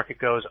 That the market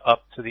goes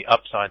up to the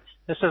upside.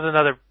 This is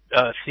another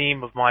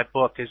theme of my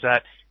book, is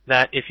that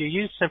if you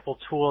use simple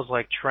tools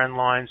like trend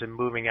lines and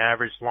moving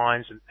average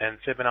lines and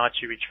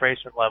Fibonacci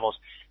retracement levels,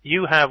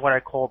 you have what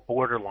I call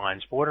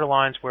borderlines.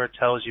 Borderlines where it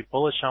tells you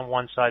bullish on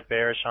one side,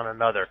 bearish on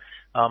another.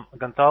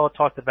 Gonçalo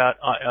talked about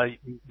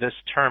this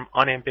term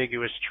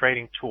unambiguous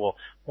trading tool.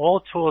 All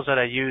the tools that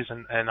I use,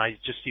 and I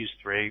just use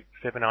three,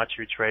 Fibonacci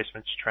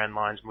retracements, trend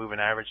lines, moving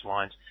average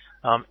lines,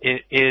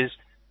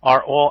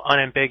 are all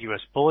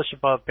unambiguous, bullish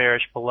above,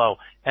 bearish below.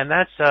 And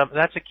that's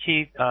a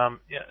key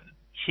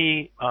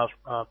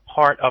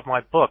part of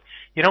my book.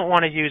 You don't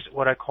want to use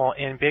what I call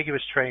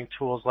ambiguous trading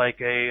tools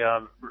like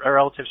a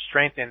relative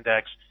strength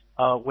index,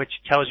 which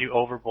tells you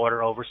overbought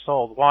or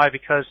oversold. Why?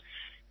 Because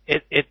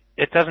it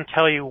doesn't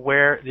tell you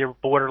where your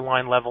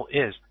borderline level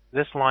is.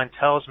 This line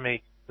tells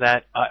me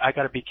that I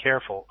got to be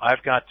careful.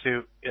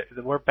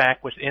 We're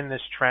back within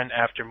this trend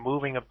after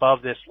moving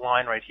above this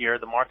line right here.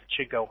 The market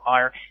should go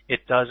higher.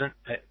 It doesn't.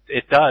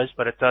 It does,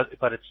 but it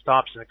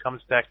stops and it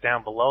comes back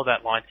down below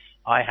that line.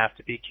 I have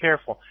to be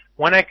careful.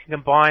 When I can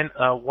combine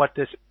what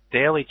this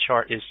daily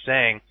chart is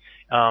saying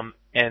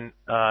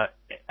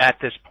at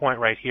this point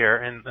right here,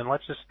 and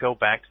let's just go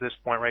back to this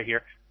point right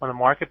here, when the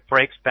market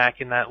breaks back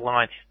in that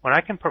line, when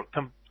I can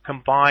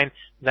combine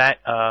that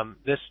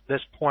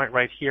this point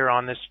right here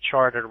on this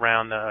chart at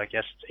around I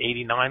guess it's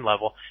 89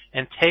 level,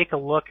 and take a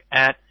look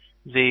at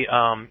the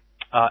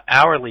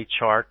hourly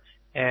chart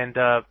and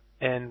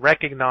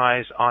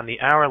recognize on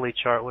the hourly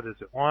chart, what is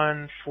it,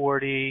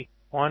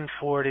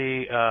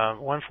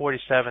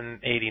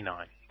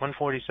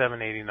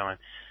 147.89.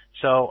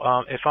 So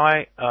if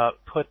I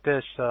put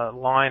this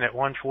line at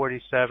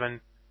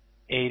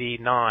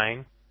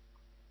 147.89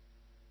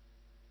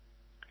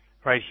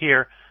 right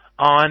here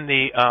on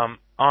the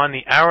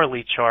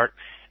hourly chart,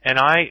 and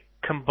I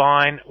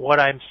combine what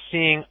I'm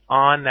seeing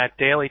on that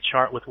daily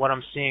chart with what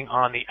I'm seeing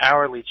on the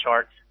hourly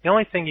chart, the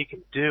only thing you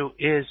can do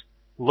is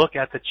look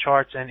at the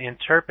charts and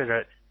interpret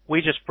it.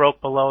 We just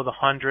broke below the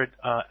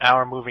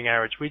 100-hour moving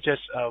average. We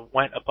just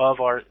went above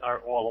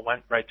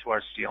went right to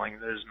our ceiling.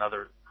 There's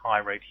another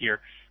high right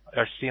here.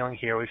 Our ceiling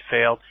here, we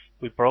failed.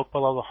 We broke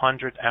below the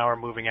 100-hour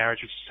moving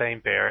average, which is saying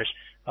bearish.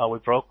 We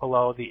broke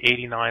below the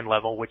 89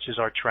 level, which is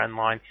our trend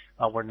line.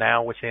 We're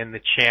now within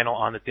the channel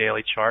on the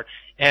daily chart.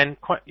 And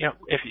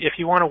if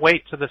you want to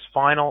wait to this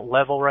final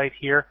level right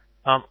here,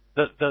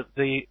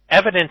 the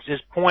evidence is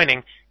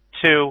pointing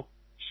to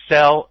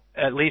sell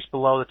at least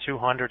below the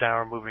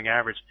 200-hour moving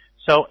average.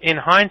 So in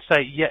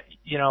hindsight,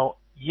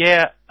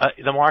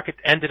 the market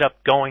ended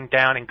up going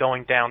down and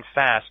going down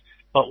fast.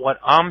 But what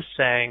I'm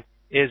saying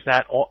is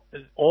that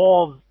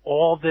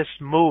all this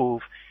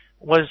move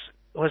was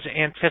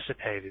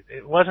anticipated.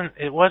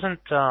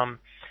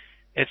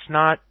 It's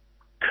not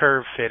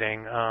curve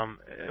fitting.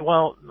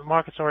 The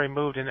market's already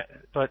moved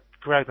but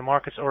Greg, the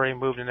market's already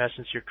moved in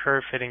essence. You're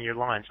curve fitting your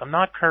lines. I'm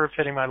not curve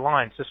fitting my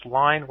lines. This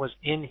line was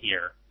in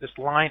here. This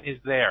line is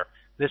there.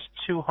 This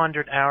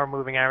 200-hour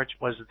moving average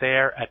was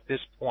there at this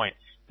point.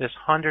 This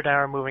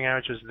 100-hour moving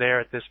average was there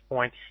at this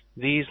point.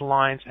 These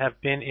lines have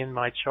been in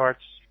my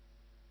charts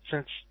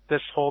since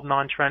this whole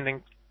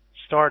non-trending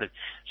started.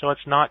 So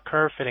it's not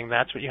curve fitting.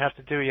 That's what you have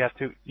to do. You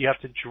have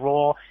to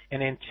draw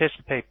and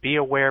anticipate. Be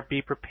aware,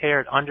 be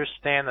prepared.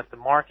 Understand that the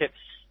market,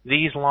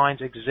 these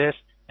lines exist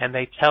and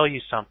they tell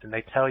you something.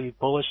 They tell you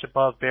bullish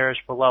above, bearish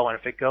below, and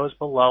if it goes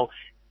below,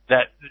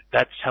 that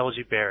tells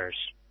you bearish.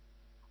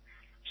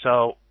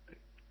 So,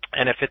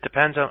 and if it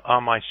depends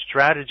on my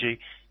strategy,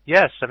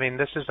 yes, I mean,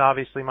 this is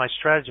obviously my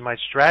strategy. My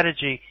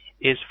strategy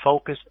is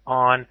focused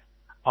on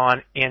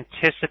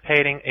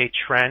anticipating a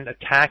trend,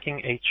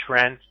 attacking a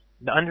trend,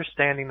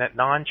 understanding that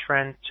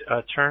non-trend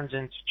turns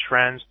into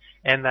trends,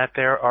 and that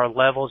there are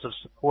levels of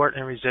support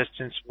and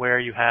resistance where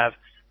you have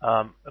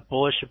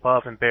bullish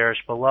above and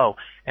bearish below.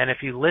 And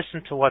if you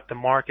listen to what the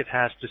market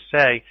has to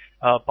say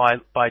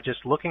by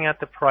just looking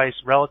at the price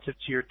relative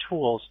to your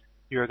tools,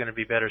 you're going to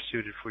be better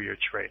suited for your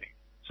trading.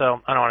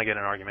 So I don't want to get in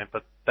an argument,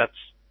 but that's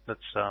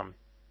it's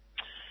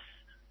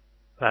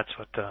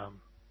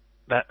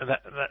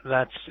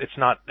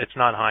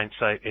not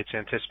hindsight, it's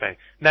anticipating.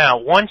 Now,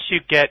 once you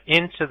get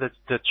into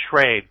the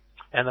trade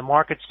and the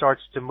market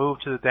starts to move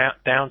to the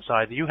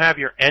downside, you have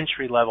your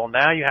entry level.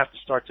 Now you have to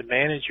start to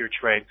manage your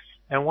trade.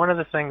 And one of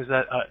the things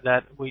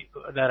that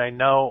I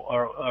know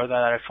or that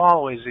I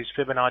follow is these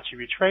Fibonacci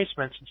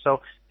retracements, and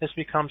so this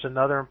becomes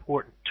another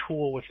important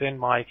tool within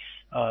my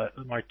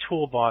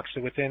toolbox,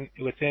 within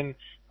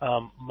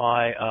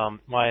my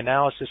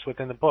analysis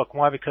within the book.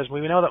 Why? Because we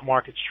know that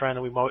markets trend,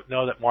 and we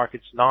know that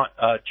markets not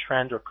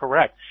trend or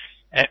correct,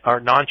 or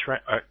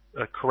non-trend,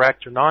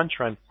 correct or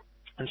non-trend.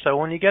 And so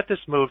when you get this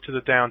move to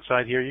the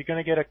downside here, you're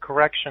going to get a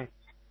correction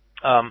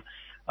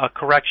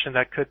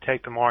that could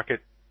take the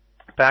market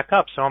back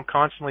up. So I'm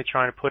constantly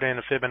trying to put in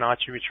a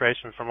Fibonacci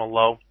retracement from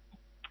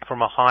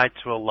a high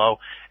to a low,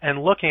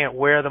 and looking at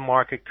where the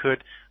market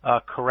could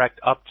correct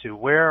up to.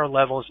 Where are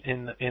levels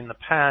in the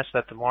past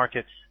that the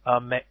market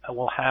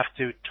will have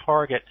to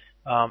target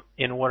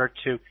in order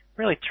to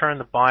really turn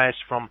the bias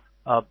from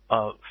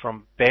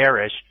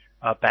bearish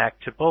back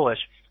to bullish.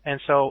 And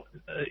so,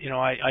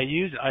 I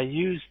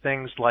use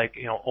things like,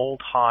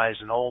 old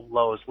highs and old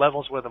lows,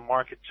 levels where the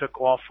market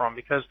took off from,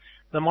 because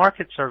the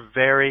markets are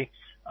very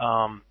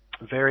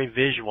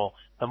visual.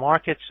 The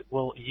markets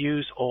will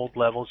use old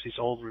levels, these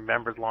old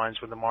remembered lines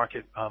where the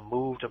market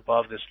moved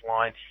above this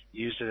line,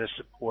 used it as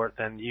support,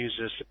 then used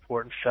it as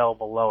support and fell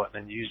below it,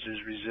 then used it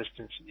as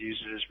resistance and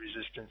used it as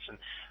resistance and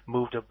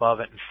moved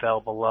above it and fell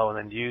below, and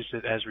then used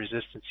it as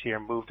resistance here,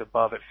 moved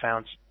above it,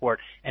 found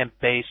support, and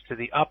base to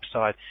the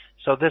upside.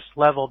 So this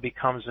level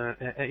becomes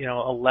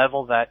a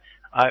level that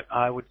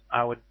I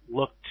would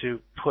look to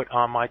put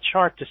on my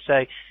chart to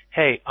say,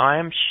 hey, I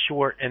am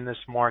short in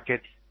this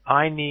market.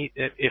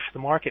 If the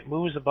market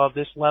moves above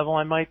this level,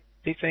 I might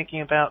be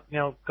thinking about,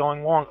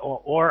 going long,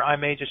 or I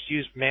may just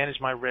manage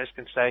my risk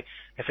and say,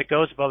 if it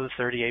goes above the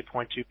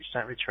 38.2%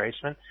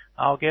 retracement,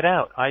 I'll get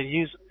out. I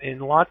use in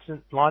lots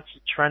of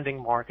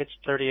trending markets,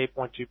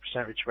 38.2%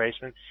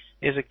 retracement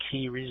is a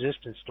key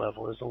resistance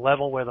level. Is a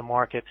level where the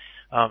market,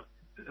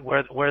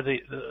 where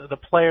the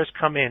players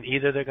come in.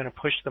 Either they're going to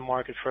push the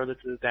market further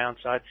to the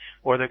downside,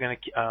 or they're going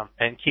to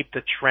and keep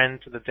the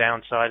trend to the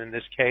downside in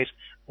this case,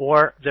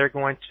 or they're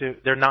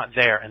not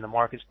there, and the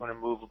market's going to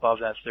move above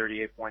that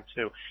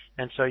 38.2.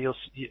 And so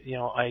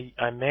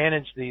I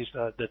manage these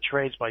the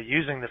trades by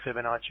using the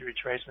Fibonacci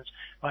retracements,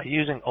 by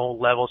using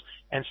old levels,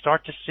 and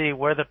start to see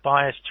where the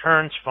bias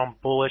turns from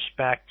bullish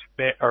back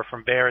to or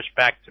from bearish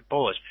back to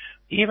bullish,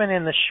 even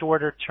in the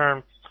shorter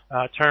term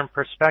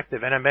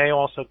perspective. And I may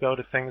also go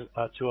to things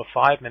to a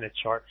 5-minute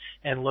chart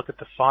and look at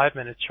the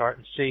 5-minute chart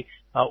and see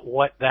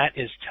what that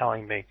is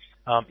telling me.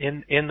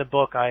 In the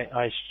book,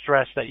 I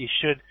stress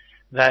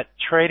that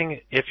trading,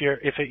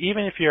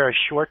 even if you're a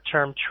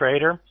short-term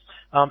trader,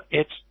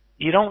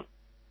 you don't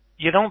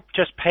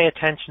just pay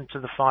attention to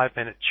the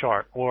 5-minute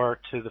chart or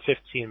to the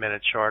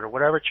 15-minute chart or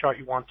whatever chart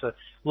you want to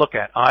look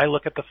at. I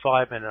look at the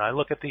 5-minute, I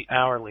look at the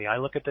hourly, I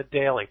look at the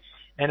daily.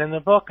 And in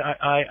the book,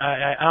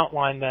 I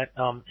outline that.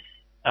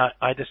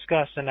 I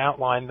discuss and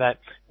outline that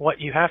what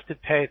you have to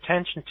pay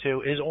attention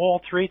to is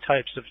all three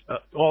types of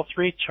all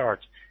three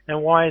charts.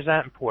 And why is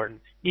that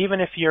important?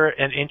 Even if you're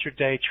an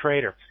intraday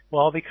trader,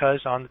 well, because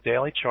on the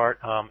daily chart,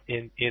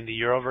 in the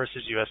euro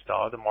versus US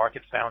dollar, the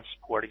market found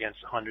support against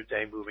the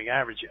 100-day moving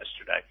average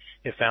yesterday.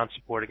 It found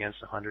support against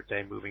the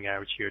 100-day moving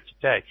average here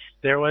today.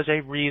 There was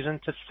a reason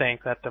to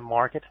think that the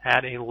market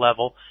had a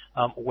level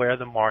where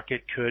the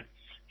market could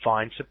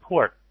find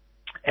support.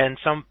 And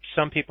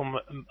some people,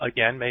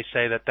 again, may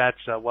say that that's,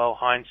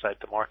 hindsight.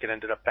 The market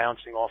ended up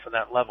bouncing off of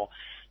that level.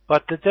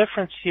 But the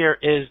difference here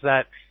is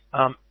that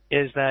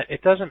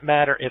it doesn't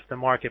matter if the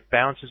market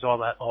bounces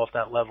off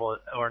that level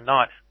or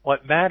not.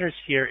 What matters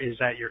here is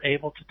that you're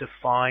able to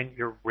define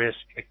your risk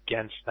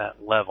against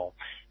that level.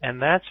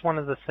 And that's one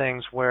of the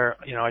things where,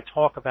 I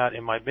talk about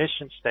in my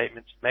mission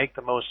statement to make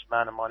the most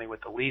amount of money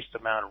with the least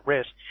amount of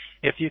risk.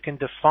 If you can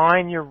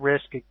define your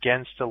risk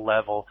against a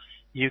level,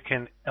 you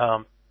can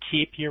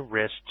keep your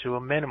risk to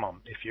a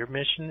minimum. If your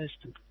mission is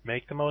to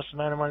make the most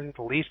amount of money with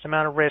the least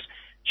amount of risk,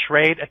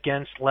 trade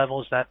against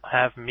levels that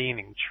have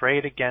meaning.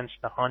 Trade against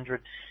the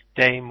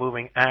 100-day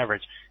moving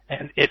average.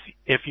 And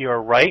if you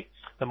are right,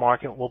 the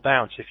market will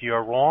bounce. If you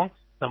are wrong,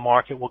 the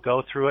market will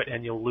go through it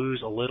and you'll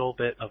lose a little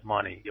bit of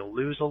money. You'll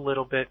lose a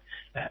little bit,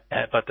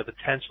 but the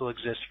potential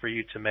exists for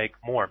you to make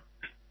more.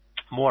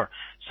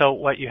 So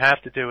what you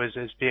have to do is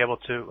be able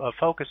to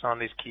focus on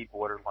these key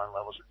borderline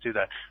levels to do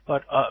that.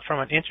 But from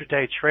an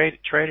intraday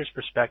trader's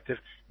perspective,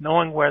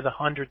 knowing where the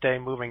 100-day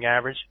moving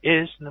average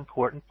is an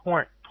important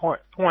point.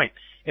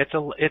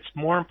 It's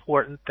more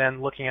important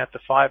than looking at the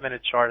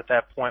 5-minute chart at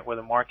that point where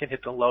the market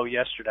hit the low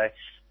yesterday.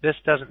 This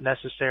doesn't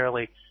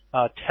necessarily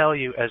tell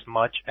you as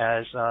much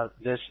as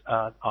this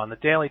on the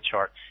daily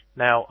chart.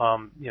 Now,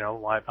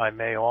 I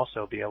may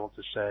also be able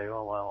to say,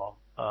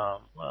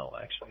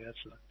 actually,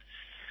 that's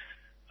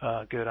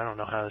good. I don't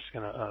know how this is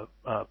going to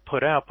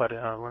put out, but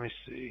let me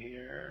see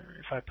here.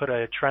 If I put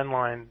a trend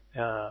line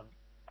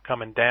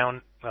coming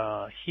down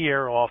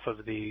here off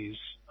of these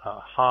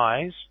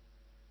highs,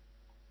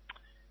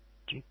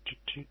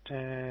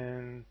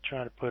 and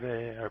try to put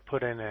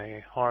in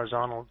a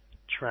horizontal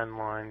trend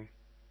line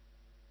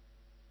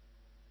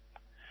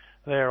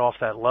there off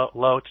that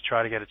low to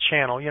try to get a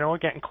channel. We're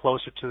getting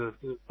closer to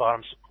the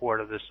bottom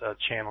support of this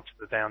channel to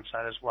the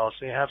downside as well.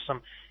 So you have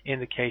some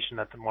indication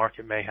that the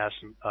market may have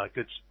some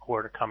good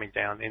support coming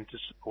down into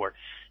support.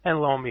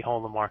 And lo and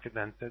behold, the market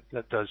then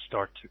that does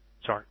start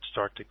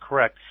to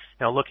correct.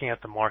 Now, looking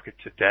at the market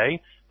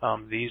today,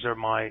 these are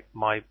my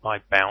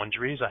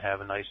boundaries. I have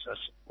a nice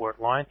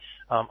support line.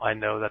 I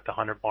know that the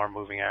 100-bar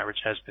moving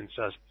average has been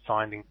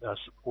finding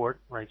support,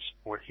 right?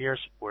 Support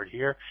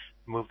here.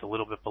 Moved a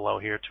little bit below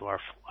here to our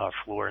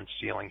floor and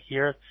ceiling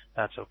here.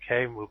 That's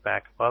okay. Move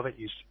back above it.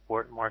 Use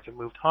support. And market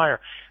moved higher.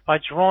 By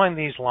drawing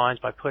these lines,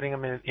 by putting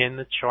them in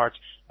the charts,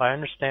 by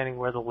understanding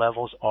where the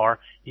levels are,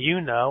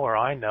 or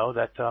I know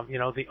that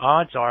the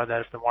odds are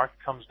that if the market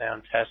comes down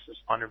and tests this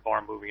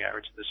 100-bar moving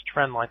average, this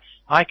trend line,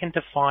 I can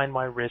define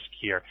my risk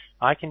here.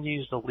 I can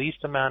use the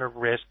least amount of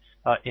risk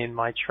in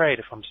my trade.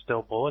 If I'm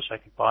still bullish, I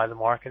can buy the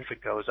market. If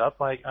it goes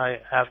up, I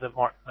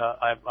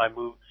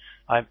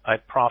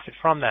profit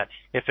from that.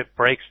 If it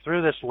breaks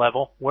through this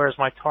level, where's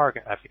my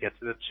target? I have to get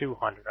to the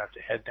 200. I have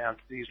to head down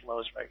to these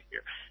lows right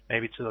here,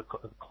 maybe to the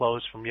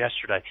close from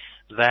yesterday.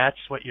 That's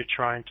what you're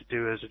trying to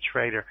do as a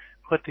trader.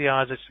 Put the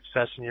odds of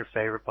success in your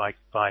favor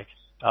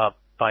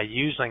by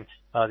using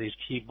these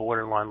key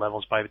borderline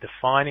levels, by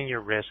defining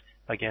your risk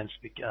against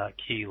the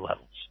key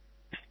levels.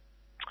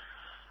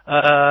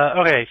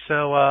 Okay,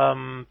 so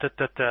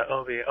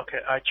okay,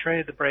 I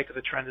traded the break of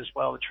the trend as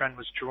well. The trend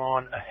was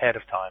drawn ahead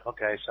of time.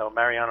 Okay, so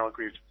Mariano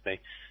agrees with me.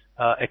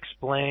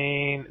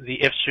 Explain the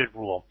if-should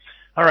rule.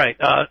 All right,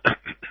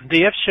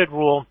 the if-should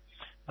rule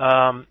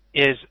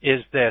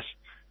is this.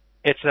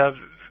 It's a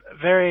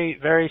very,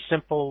 very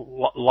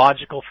simple,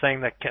 logical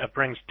thing that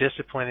brings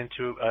discipline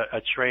into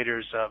a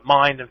trader's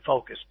mind and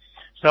focus.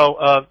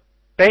 So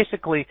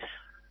basically,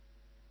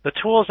 the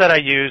tools that I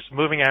use,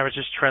 moving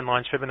averages, trend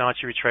lines,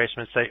 Fibonacci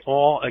retracements, they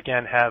all,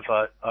 again,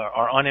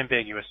 are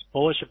unambiguous.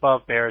 Bullish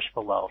above, bearish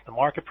below. If the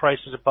market price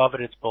is above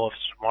it, it's bullish.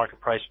 If the market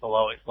price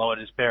below it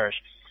is bearish.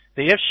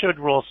 The if-should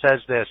rule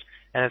says this,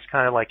 and it's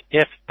kind of like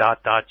if ...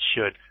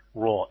 should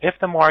rule. If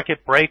the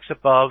market breaks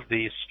above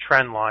the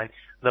trend line,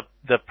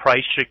 the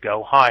price should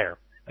go higher.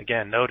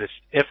 Again, notice,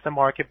 if the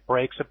market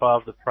breaks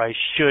above, the price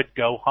should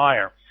go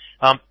higher.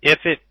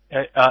 If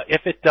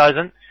it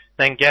doesn't,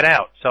 then get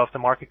out. So if the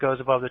market goes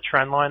above the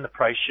trend line, the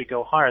price should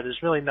go higher.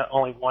 There's really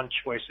only one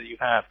choice that you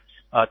have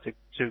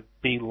to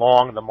be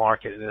long the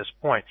market at this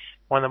point.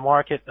 When the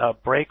market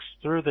breaks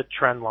through the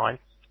trend line,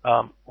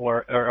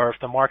 or if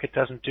the market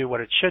doesn't do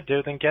what it should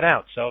do, then get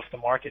out. So if the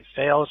market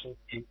fails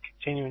in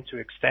continuing to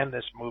extend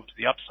this move to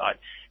the upside,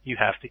 you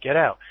have to get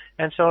out.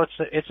 And so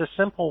it's a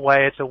simple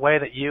way. It's a way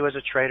that you as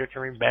a trader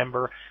can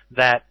remember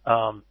that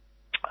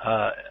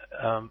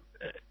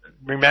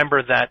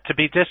to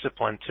be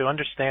disciplined, to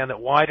understand that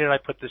why did I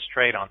put this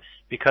trade on?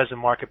 Because the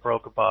market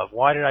broke above.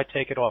 Why did I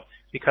take it off?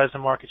 Because the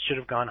market should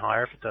have gone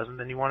higher. If it doesn't,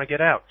 then you want to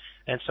get out.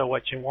 And so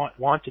what you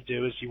want to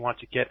do is you want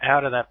to get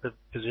out of that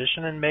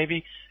position,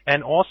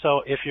 and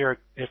also if you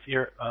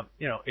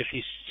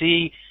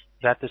see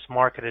that this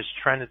market has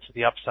trended to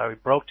the upside. We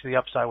broke to the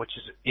upside, which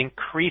is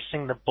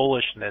increasing the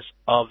bullishness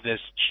of this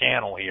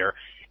channel here.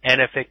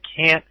 And if it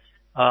can't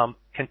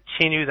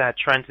continue that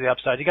trend to the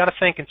upside, you got to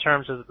think in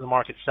terms of the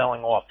market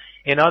selling off.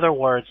 In other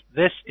words,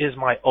 this is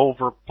my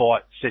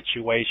overbought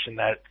situation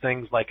that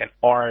things like an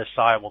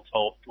RSI will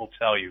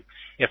tell you.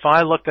 If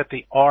I looked at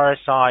the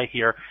RSI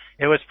here,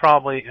 it was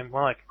probably,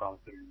 well, I could probably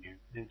put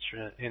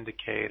an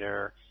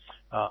indicator,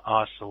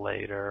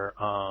 oscillator,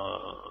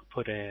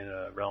 put in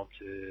a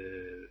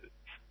relative,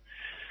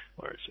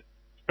 where is it?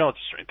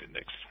 Relative strength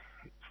index,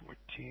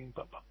 14,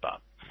 blah, blah, blah.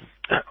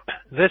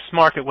 This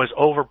market was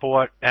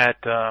overbought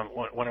at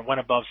when it went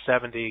above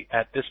 70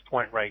 at this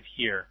point right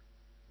here.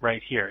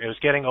 It was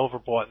getting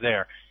overbought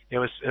there. It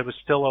was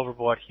still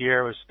overbought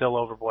here. It was still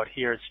overbought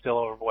here. It's still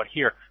overbought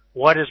here.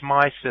 What is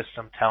my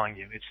system telling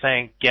you? It's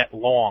saying get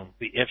long.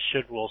 The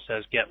if-should rule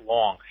says get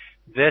long.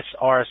 This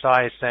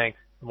RSI is saying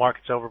the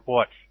market's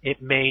overbought.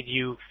 It made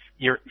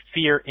your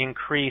fear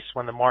increase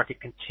when the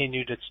market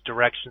continued its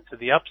direction to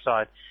the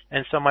upside.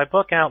 And so my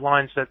book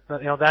outlines that,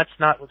 that's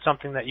not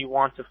something that you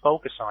want to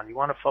focus on. You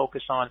want to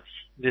focus on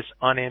this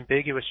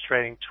unambiguous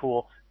trading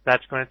tool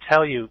that's going to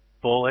tell you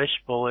bullish,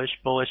 bullish,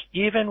 bullish,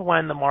 even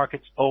when the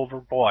market's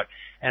overbought.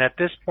 And at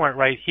this point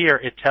right here,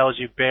 it tells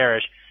you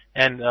bearish.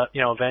 And,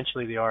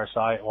 eventually the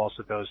RSI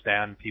also goes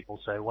down and people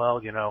say,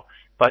 well,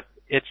 but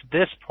it's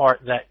this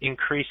part that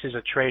increases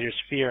a trader's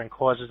fear and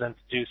causes them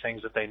to do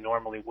things that they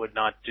normally would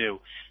not do.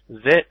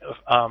 That,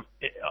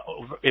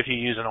 if you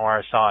use an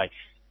RSI,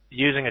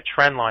 using a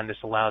trend line,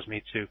 this allows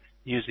me to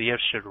use the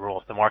if-should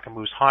rule. If the market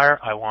moves higher,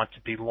 I want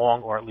to be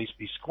long or at least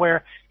be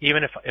square.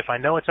 Even if I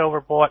know it's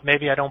overbought,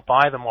 maybe I don't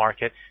buy the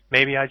market.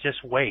 Maybe I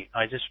just wait.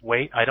 I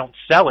don't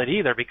sell it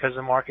either because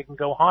the market can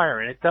go higher,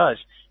 and it does.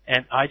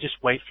 And I just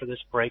wait for this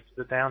break to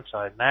the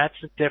downside. And that's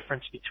the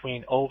difference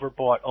between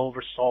overbought,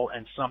 oversold,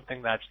 and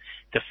something that's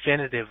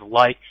definitive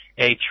like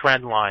a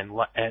trend line.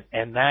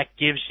 And that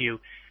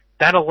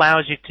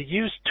allows you to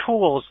use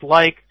tools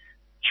like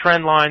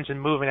trend lines and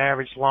moving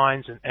average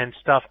lines and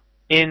stuff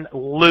in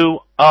lieu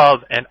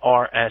of an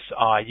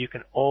RSI. You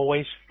can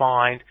always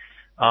find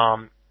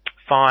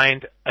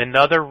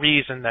another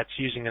reason that's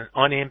using an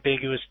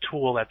unambiguous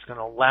tool that's going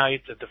to allow you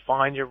to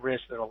define your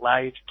risk, that allow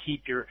you to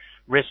keep your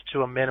risk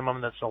to a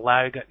minimum, that's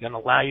going to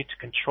allow you to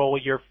control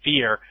your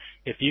fear.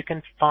 If you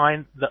can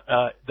find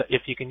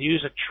if you can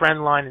use a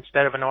trend line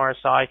instead of an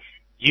RSI,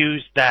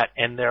 use that,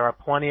 and there are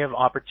plenty of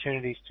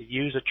opportunities to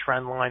use a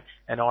trend line,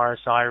 an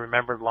RSI,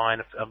 remembered line,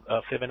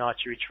 a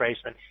Fibonacci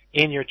retracement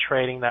in your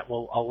trading that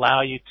will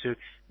allow you to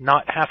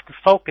not have to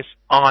focus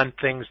on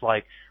things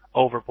like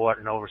overbought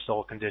and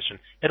oversold condition.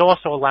 It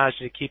also allows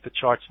you to keep the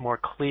charts more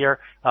clear.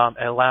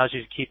 It allows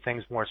you to keep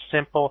things more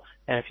simple,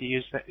 and if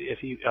you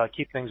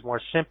keep things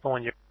more simple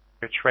in your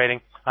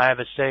trading, I have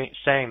a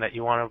saying that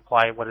you want to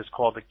apply what is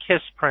called the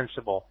KISS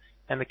principle,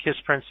 and the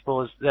KISS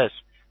principle is this: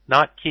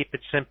 not keep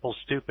it simple,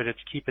 stupid. It's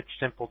keep it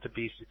simple to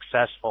be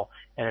successful.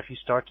 And if you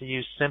start to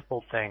use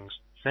simple things,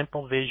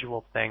 simple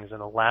visual things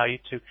that allow you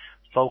to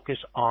focus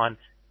on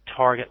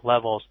target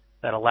levels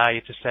that allow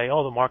you to say,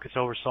 oh, the market's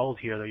oversold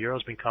here. The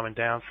euro's been coming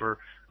down for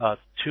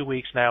 2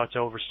 weeks now. It's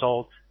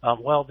oversold.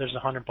 Well, there's a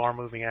 100-bar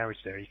moving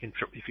average there. You can,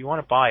 if you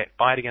want to buy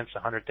it against a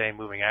 100-day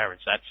moving average.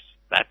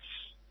 That's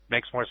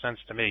makes more sense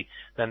to me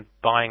than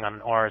buying on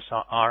an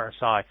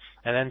RSI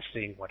and then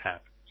seeing what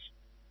happens.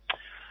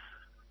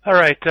 All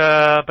right, so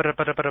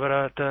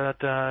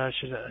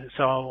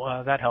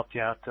that helped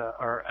you out,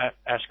 or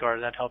Ashgar,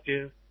 did that help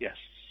you? Yes.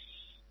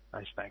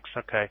 Nice, thanks.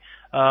 Okay.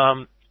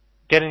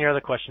 Get any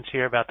other questions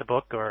here about the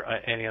book or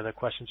any other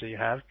questions that you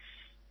have?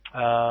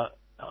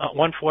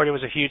 140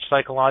 was a huge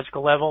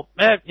psychological level.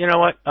 You know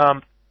what?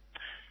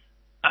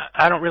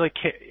 I don't really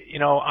care.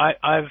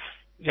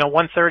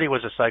 130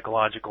 was a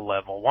psychological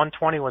level.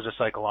 120 was a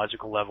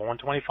psychological level.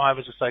 125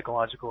 was a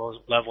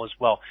psychological level as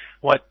well.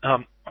 What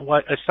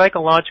a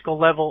psychological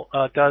level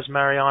does,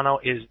 Mariano,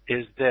 is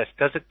this.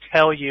 Does it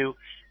tell you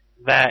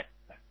that,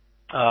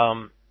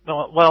 does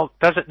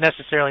it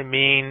necessarily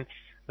mean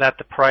that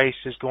the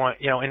price is going,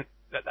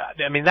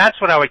 that's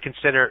what I would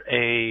consider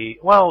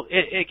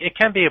it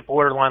can be a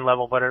borderline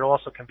level, but it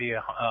also can be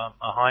a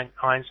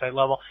hindsight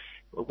level.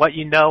 What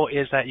you know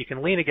is that you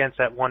can lean against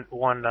that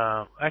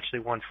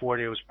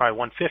 140, it was probably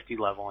 150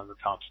 level on the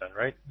top side,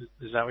 right?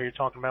 Is that what you're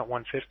talking about,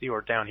 150,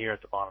 or down here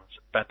at the bottom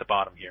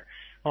here?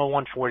 Well,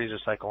 140 is a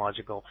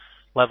psychological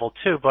level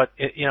too, but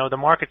the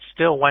market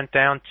still went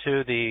down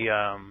to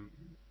the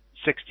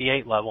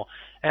 68 level,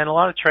 and a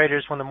lot of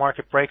traders, when the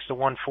market breaks the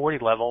 140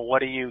 level,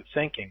 what are you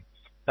thinking?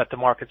 That the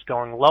market's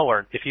going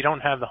lower. If you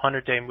don't have the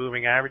 100-day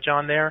moving average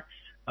on there,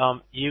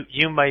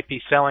 you might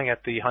be selling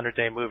at the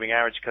 100-day moving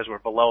average because we're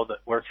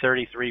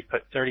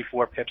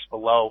 34 pips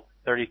below,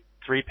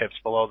 33 pips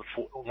below the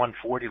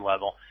 140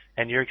 level,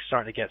 and you're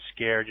starting to get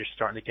scared. You're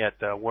starting to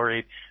get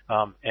worried,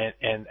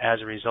 and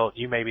as a result,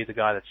 you may be the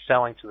guy that's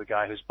selling to the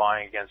guy who's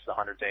buying against the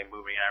 100-day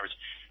moving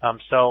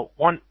average. So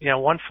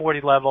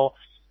 140 level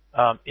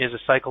is a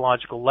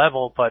psychological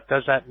level, but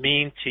does that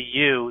mean to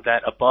you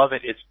that above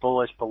it it's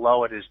bullish,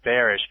 below it is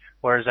bearish?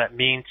 Or does that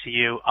mean to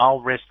you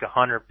I'll risk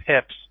 100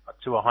 pips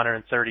to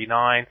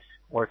 139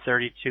 or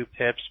 32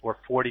 pips or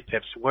 40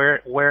 pips?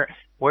 Where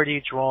do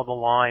you draw the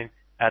line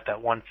at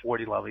that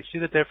 140 level? You see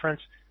the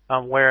difference?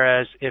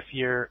 Whereas if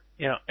you're,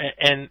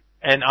 and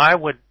I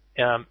would,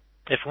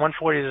 if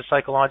 140 is a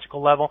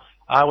psychological level,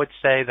 I would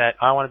say that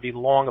I want to be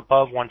long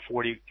above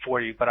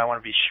 140, but I want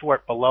to be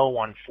short below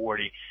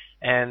 140.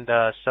 And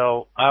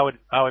so I would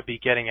be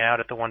getting out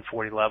at the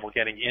 140 level,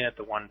 getting in at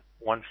the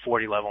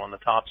 140 level on the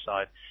top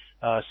side.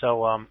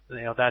 So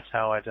that's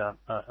how I'd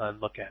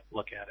look at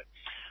it.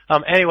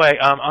 Anyway,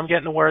 I'm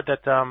getting the word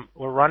that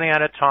we're running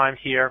out of time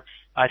here.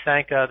 I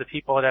thank the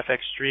people at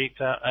FX Street,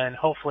 and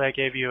hopefully I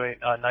gave you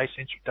a nice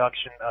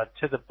introduction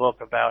to the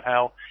book about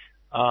how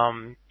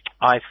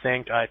I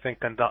think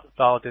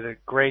Gonçalo did a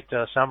great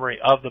summary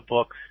of the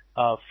book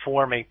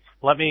for me.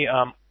 Let me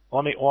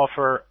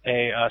offer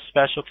a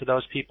special to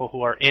those people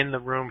who are in the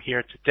room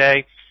here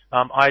today.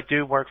 I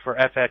do work for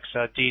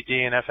FXDD,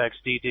 and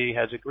FXDD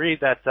has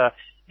agreed that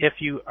if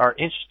you are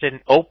interested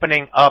in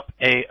opening up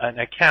an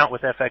account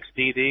with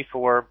FXDD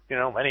for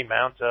any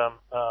amount,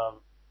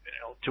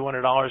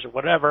 $200 or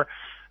whatever,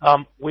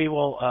 we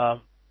will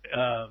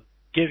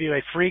give you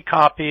a free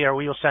copy, or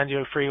we will send you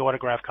a free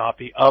autographed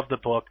copy of the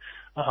book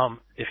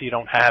if you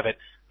don't have it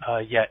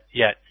yet.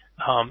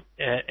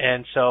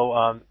 And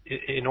so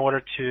in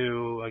order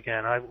to,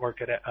 again, I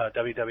work at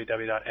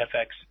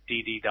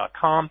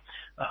www.fxdd.com.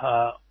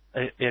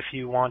 If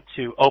you want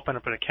to open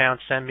up an account,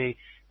 send me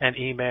an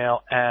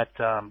email at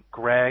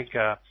greg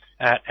at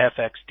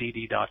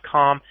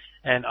fxdd.com,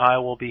 and I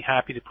will be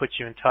happy to put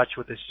you in touch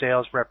with a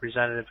sales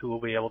representative who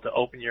will be able to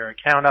open your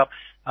account up,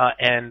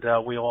 and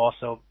we'll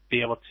also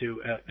be able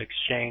to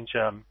exchange.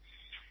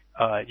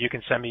 You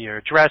can send me your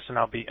address, and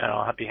I'll be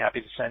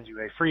happy to send you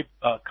a free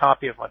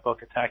copy of my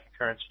book,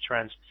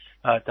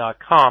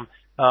 AttackingCurrencyTrends.com.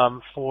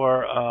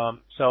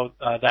 So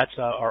that's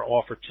our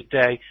offer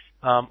today.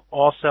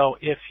 Also,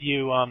 if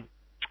you want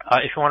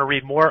to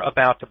read more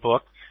about the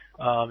book,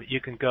 you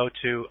can go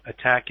to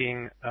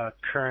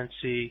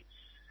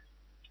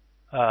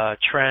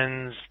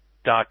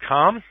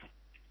AttackingCurrencyTrends.com.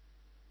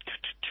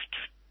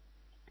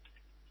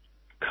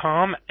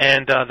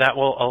 And that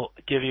will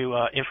give you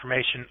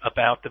information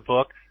about the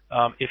book.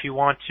 If you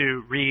want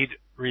to read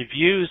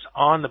reviews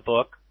on the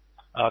book,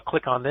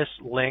 click on this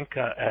link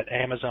at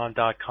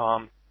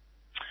Amazon.com.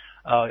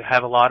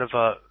 Have a lot of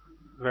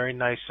very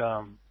nice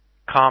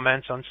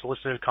comments,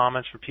 unsolicited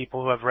comments for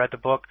people who have read the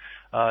book,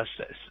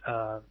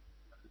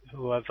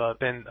 who have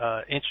been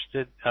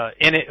interested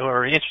in it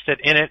or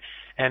interested in it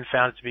and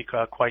found it to be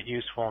quite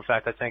useful. In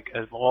fact, I think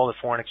of all the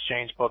foreign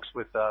exchange books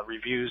with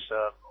reviews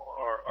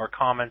or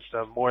comments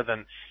more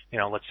than,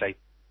 let's say,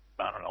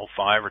 I don't know,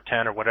 5 or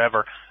 10 or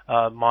whatever,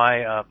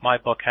 my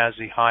book has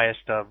the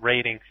highest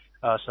rating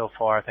so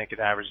far. I think it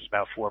averages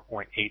about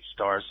 4.8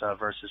 stars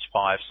versus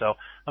 5. So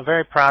I'm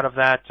very proud of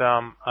that.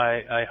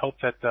 I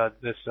hope that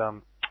this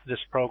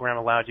program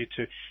allowed you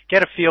to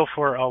get a feel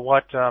for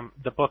what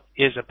the book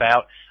is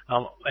about,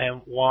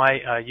 and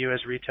why you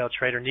as a retail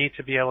trader need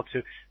to be able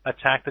to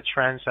attack the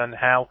trends, and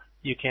how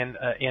you can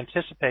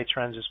anticipate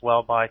trends as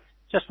well by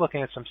just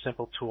looking at some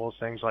simple tools,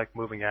 things like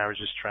moving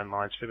averages, trend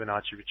lines,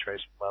 Fibonacci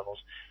retracement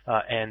levels,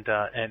 and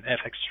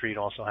FX Street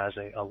also has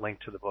a link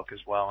to the book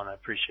as well, and I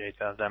appreciate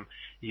them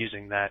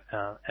using that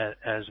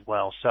as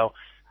well. So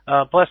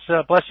bless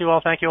you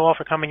all. Thank you all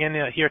for coming in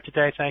here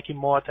today. Thank you,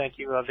 Maud. Thank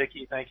you,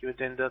 Vicky. Thank you,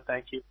 Adinda.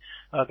 Thank you,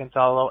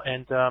 Gonçalo.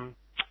 And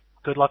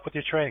good luck with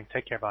your trading.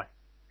 Take care. Bye.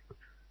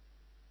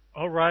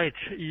 All right.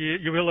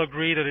 You will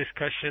agree the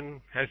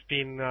discussion has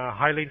been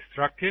highly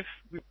instructive.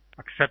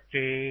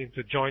 Accepting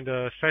to join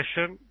the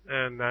session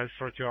and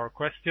answer to our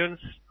questions.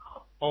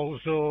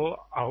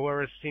 Also,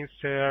 our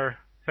sincere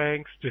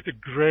thanks to the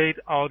great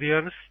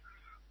audience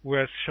who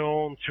has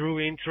shown true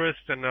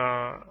interest and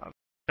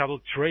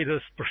double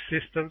traders'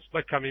 persistence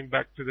by coming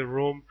back to the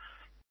room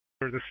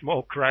for the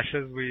small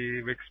crashes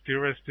we've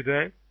experienced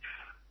today.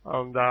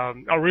 And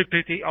I'll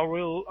repeat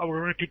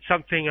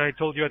something I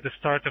told you at the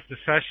start of the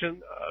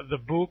session. The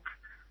book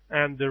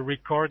and the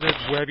recorded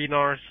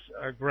webinars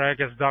Greg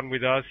has done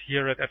with us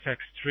here at FX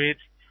Street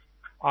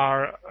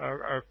are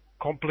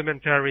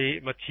complementary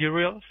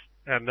materials,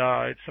 and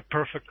it's a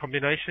perfect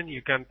combination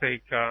you can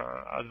take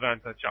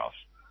advantage of.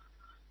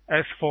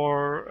 As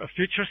for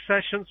future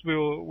sessions, we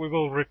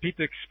will repeat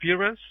the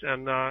experience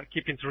and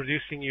keep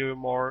introducing you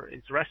more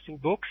interesting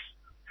books.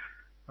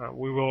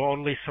 We will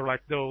only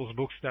select those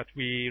books that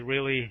we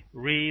really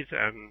read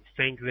and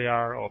think they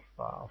are of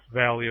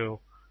value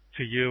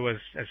to you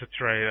as a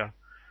trader.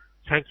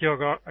 Thank you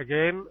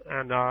again,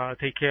 and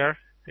take care,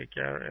 and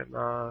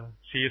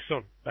see you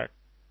soon. Bye.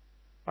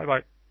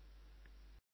 Bye-bye.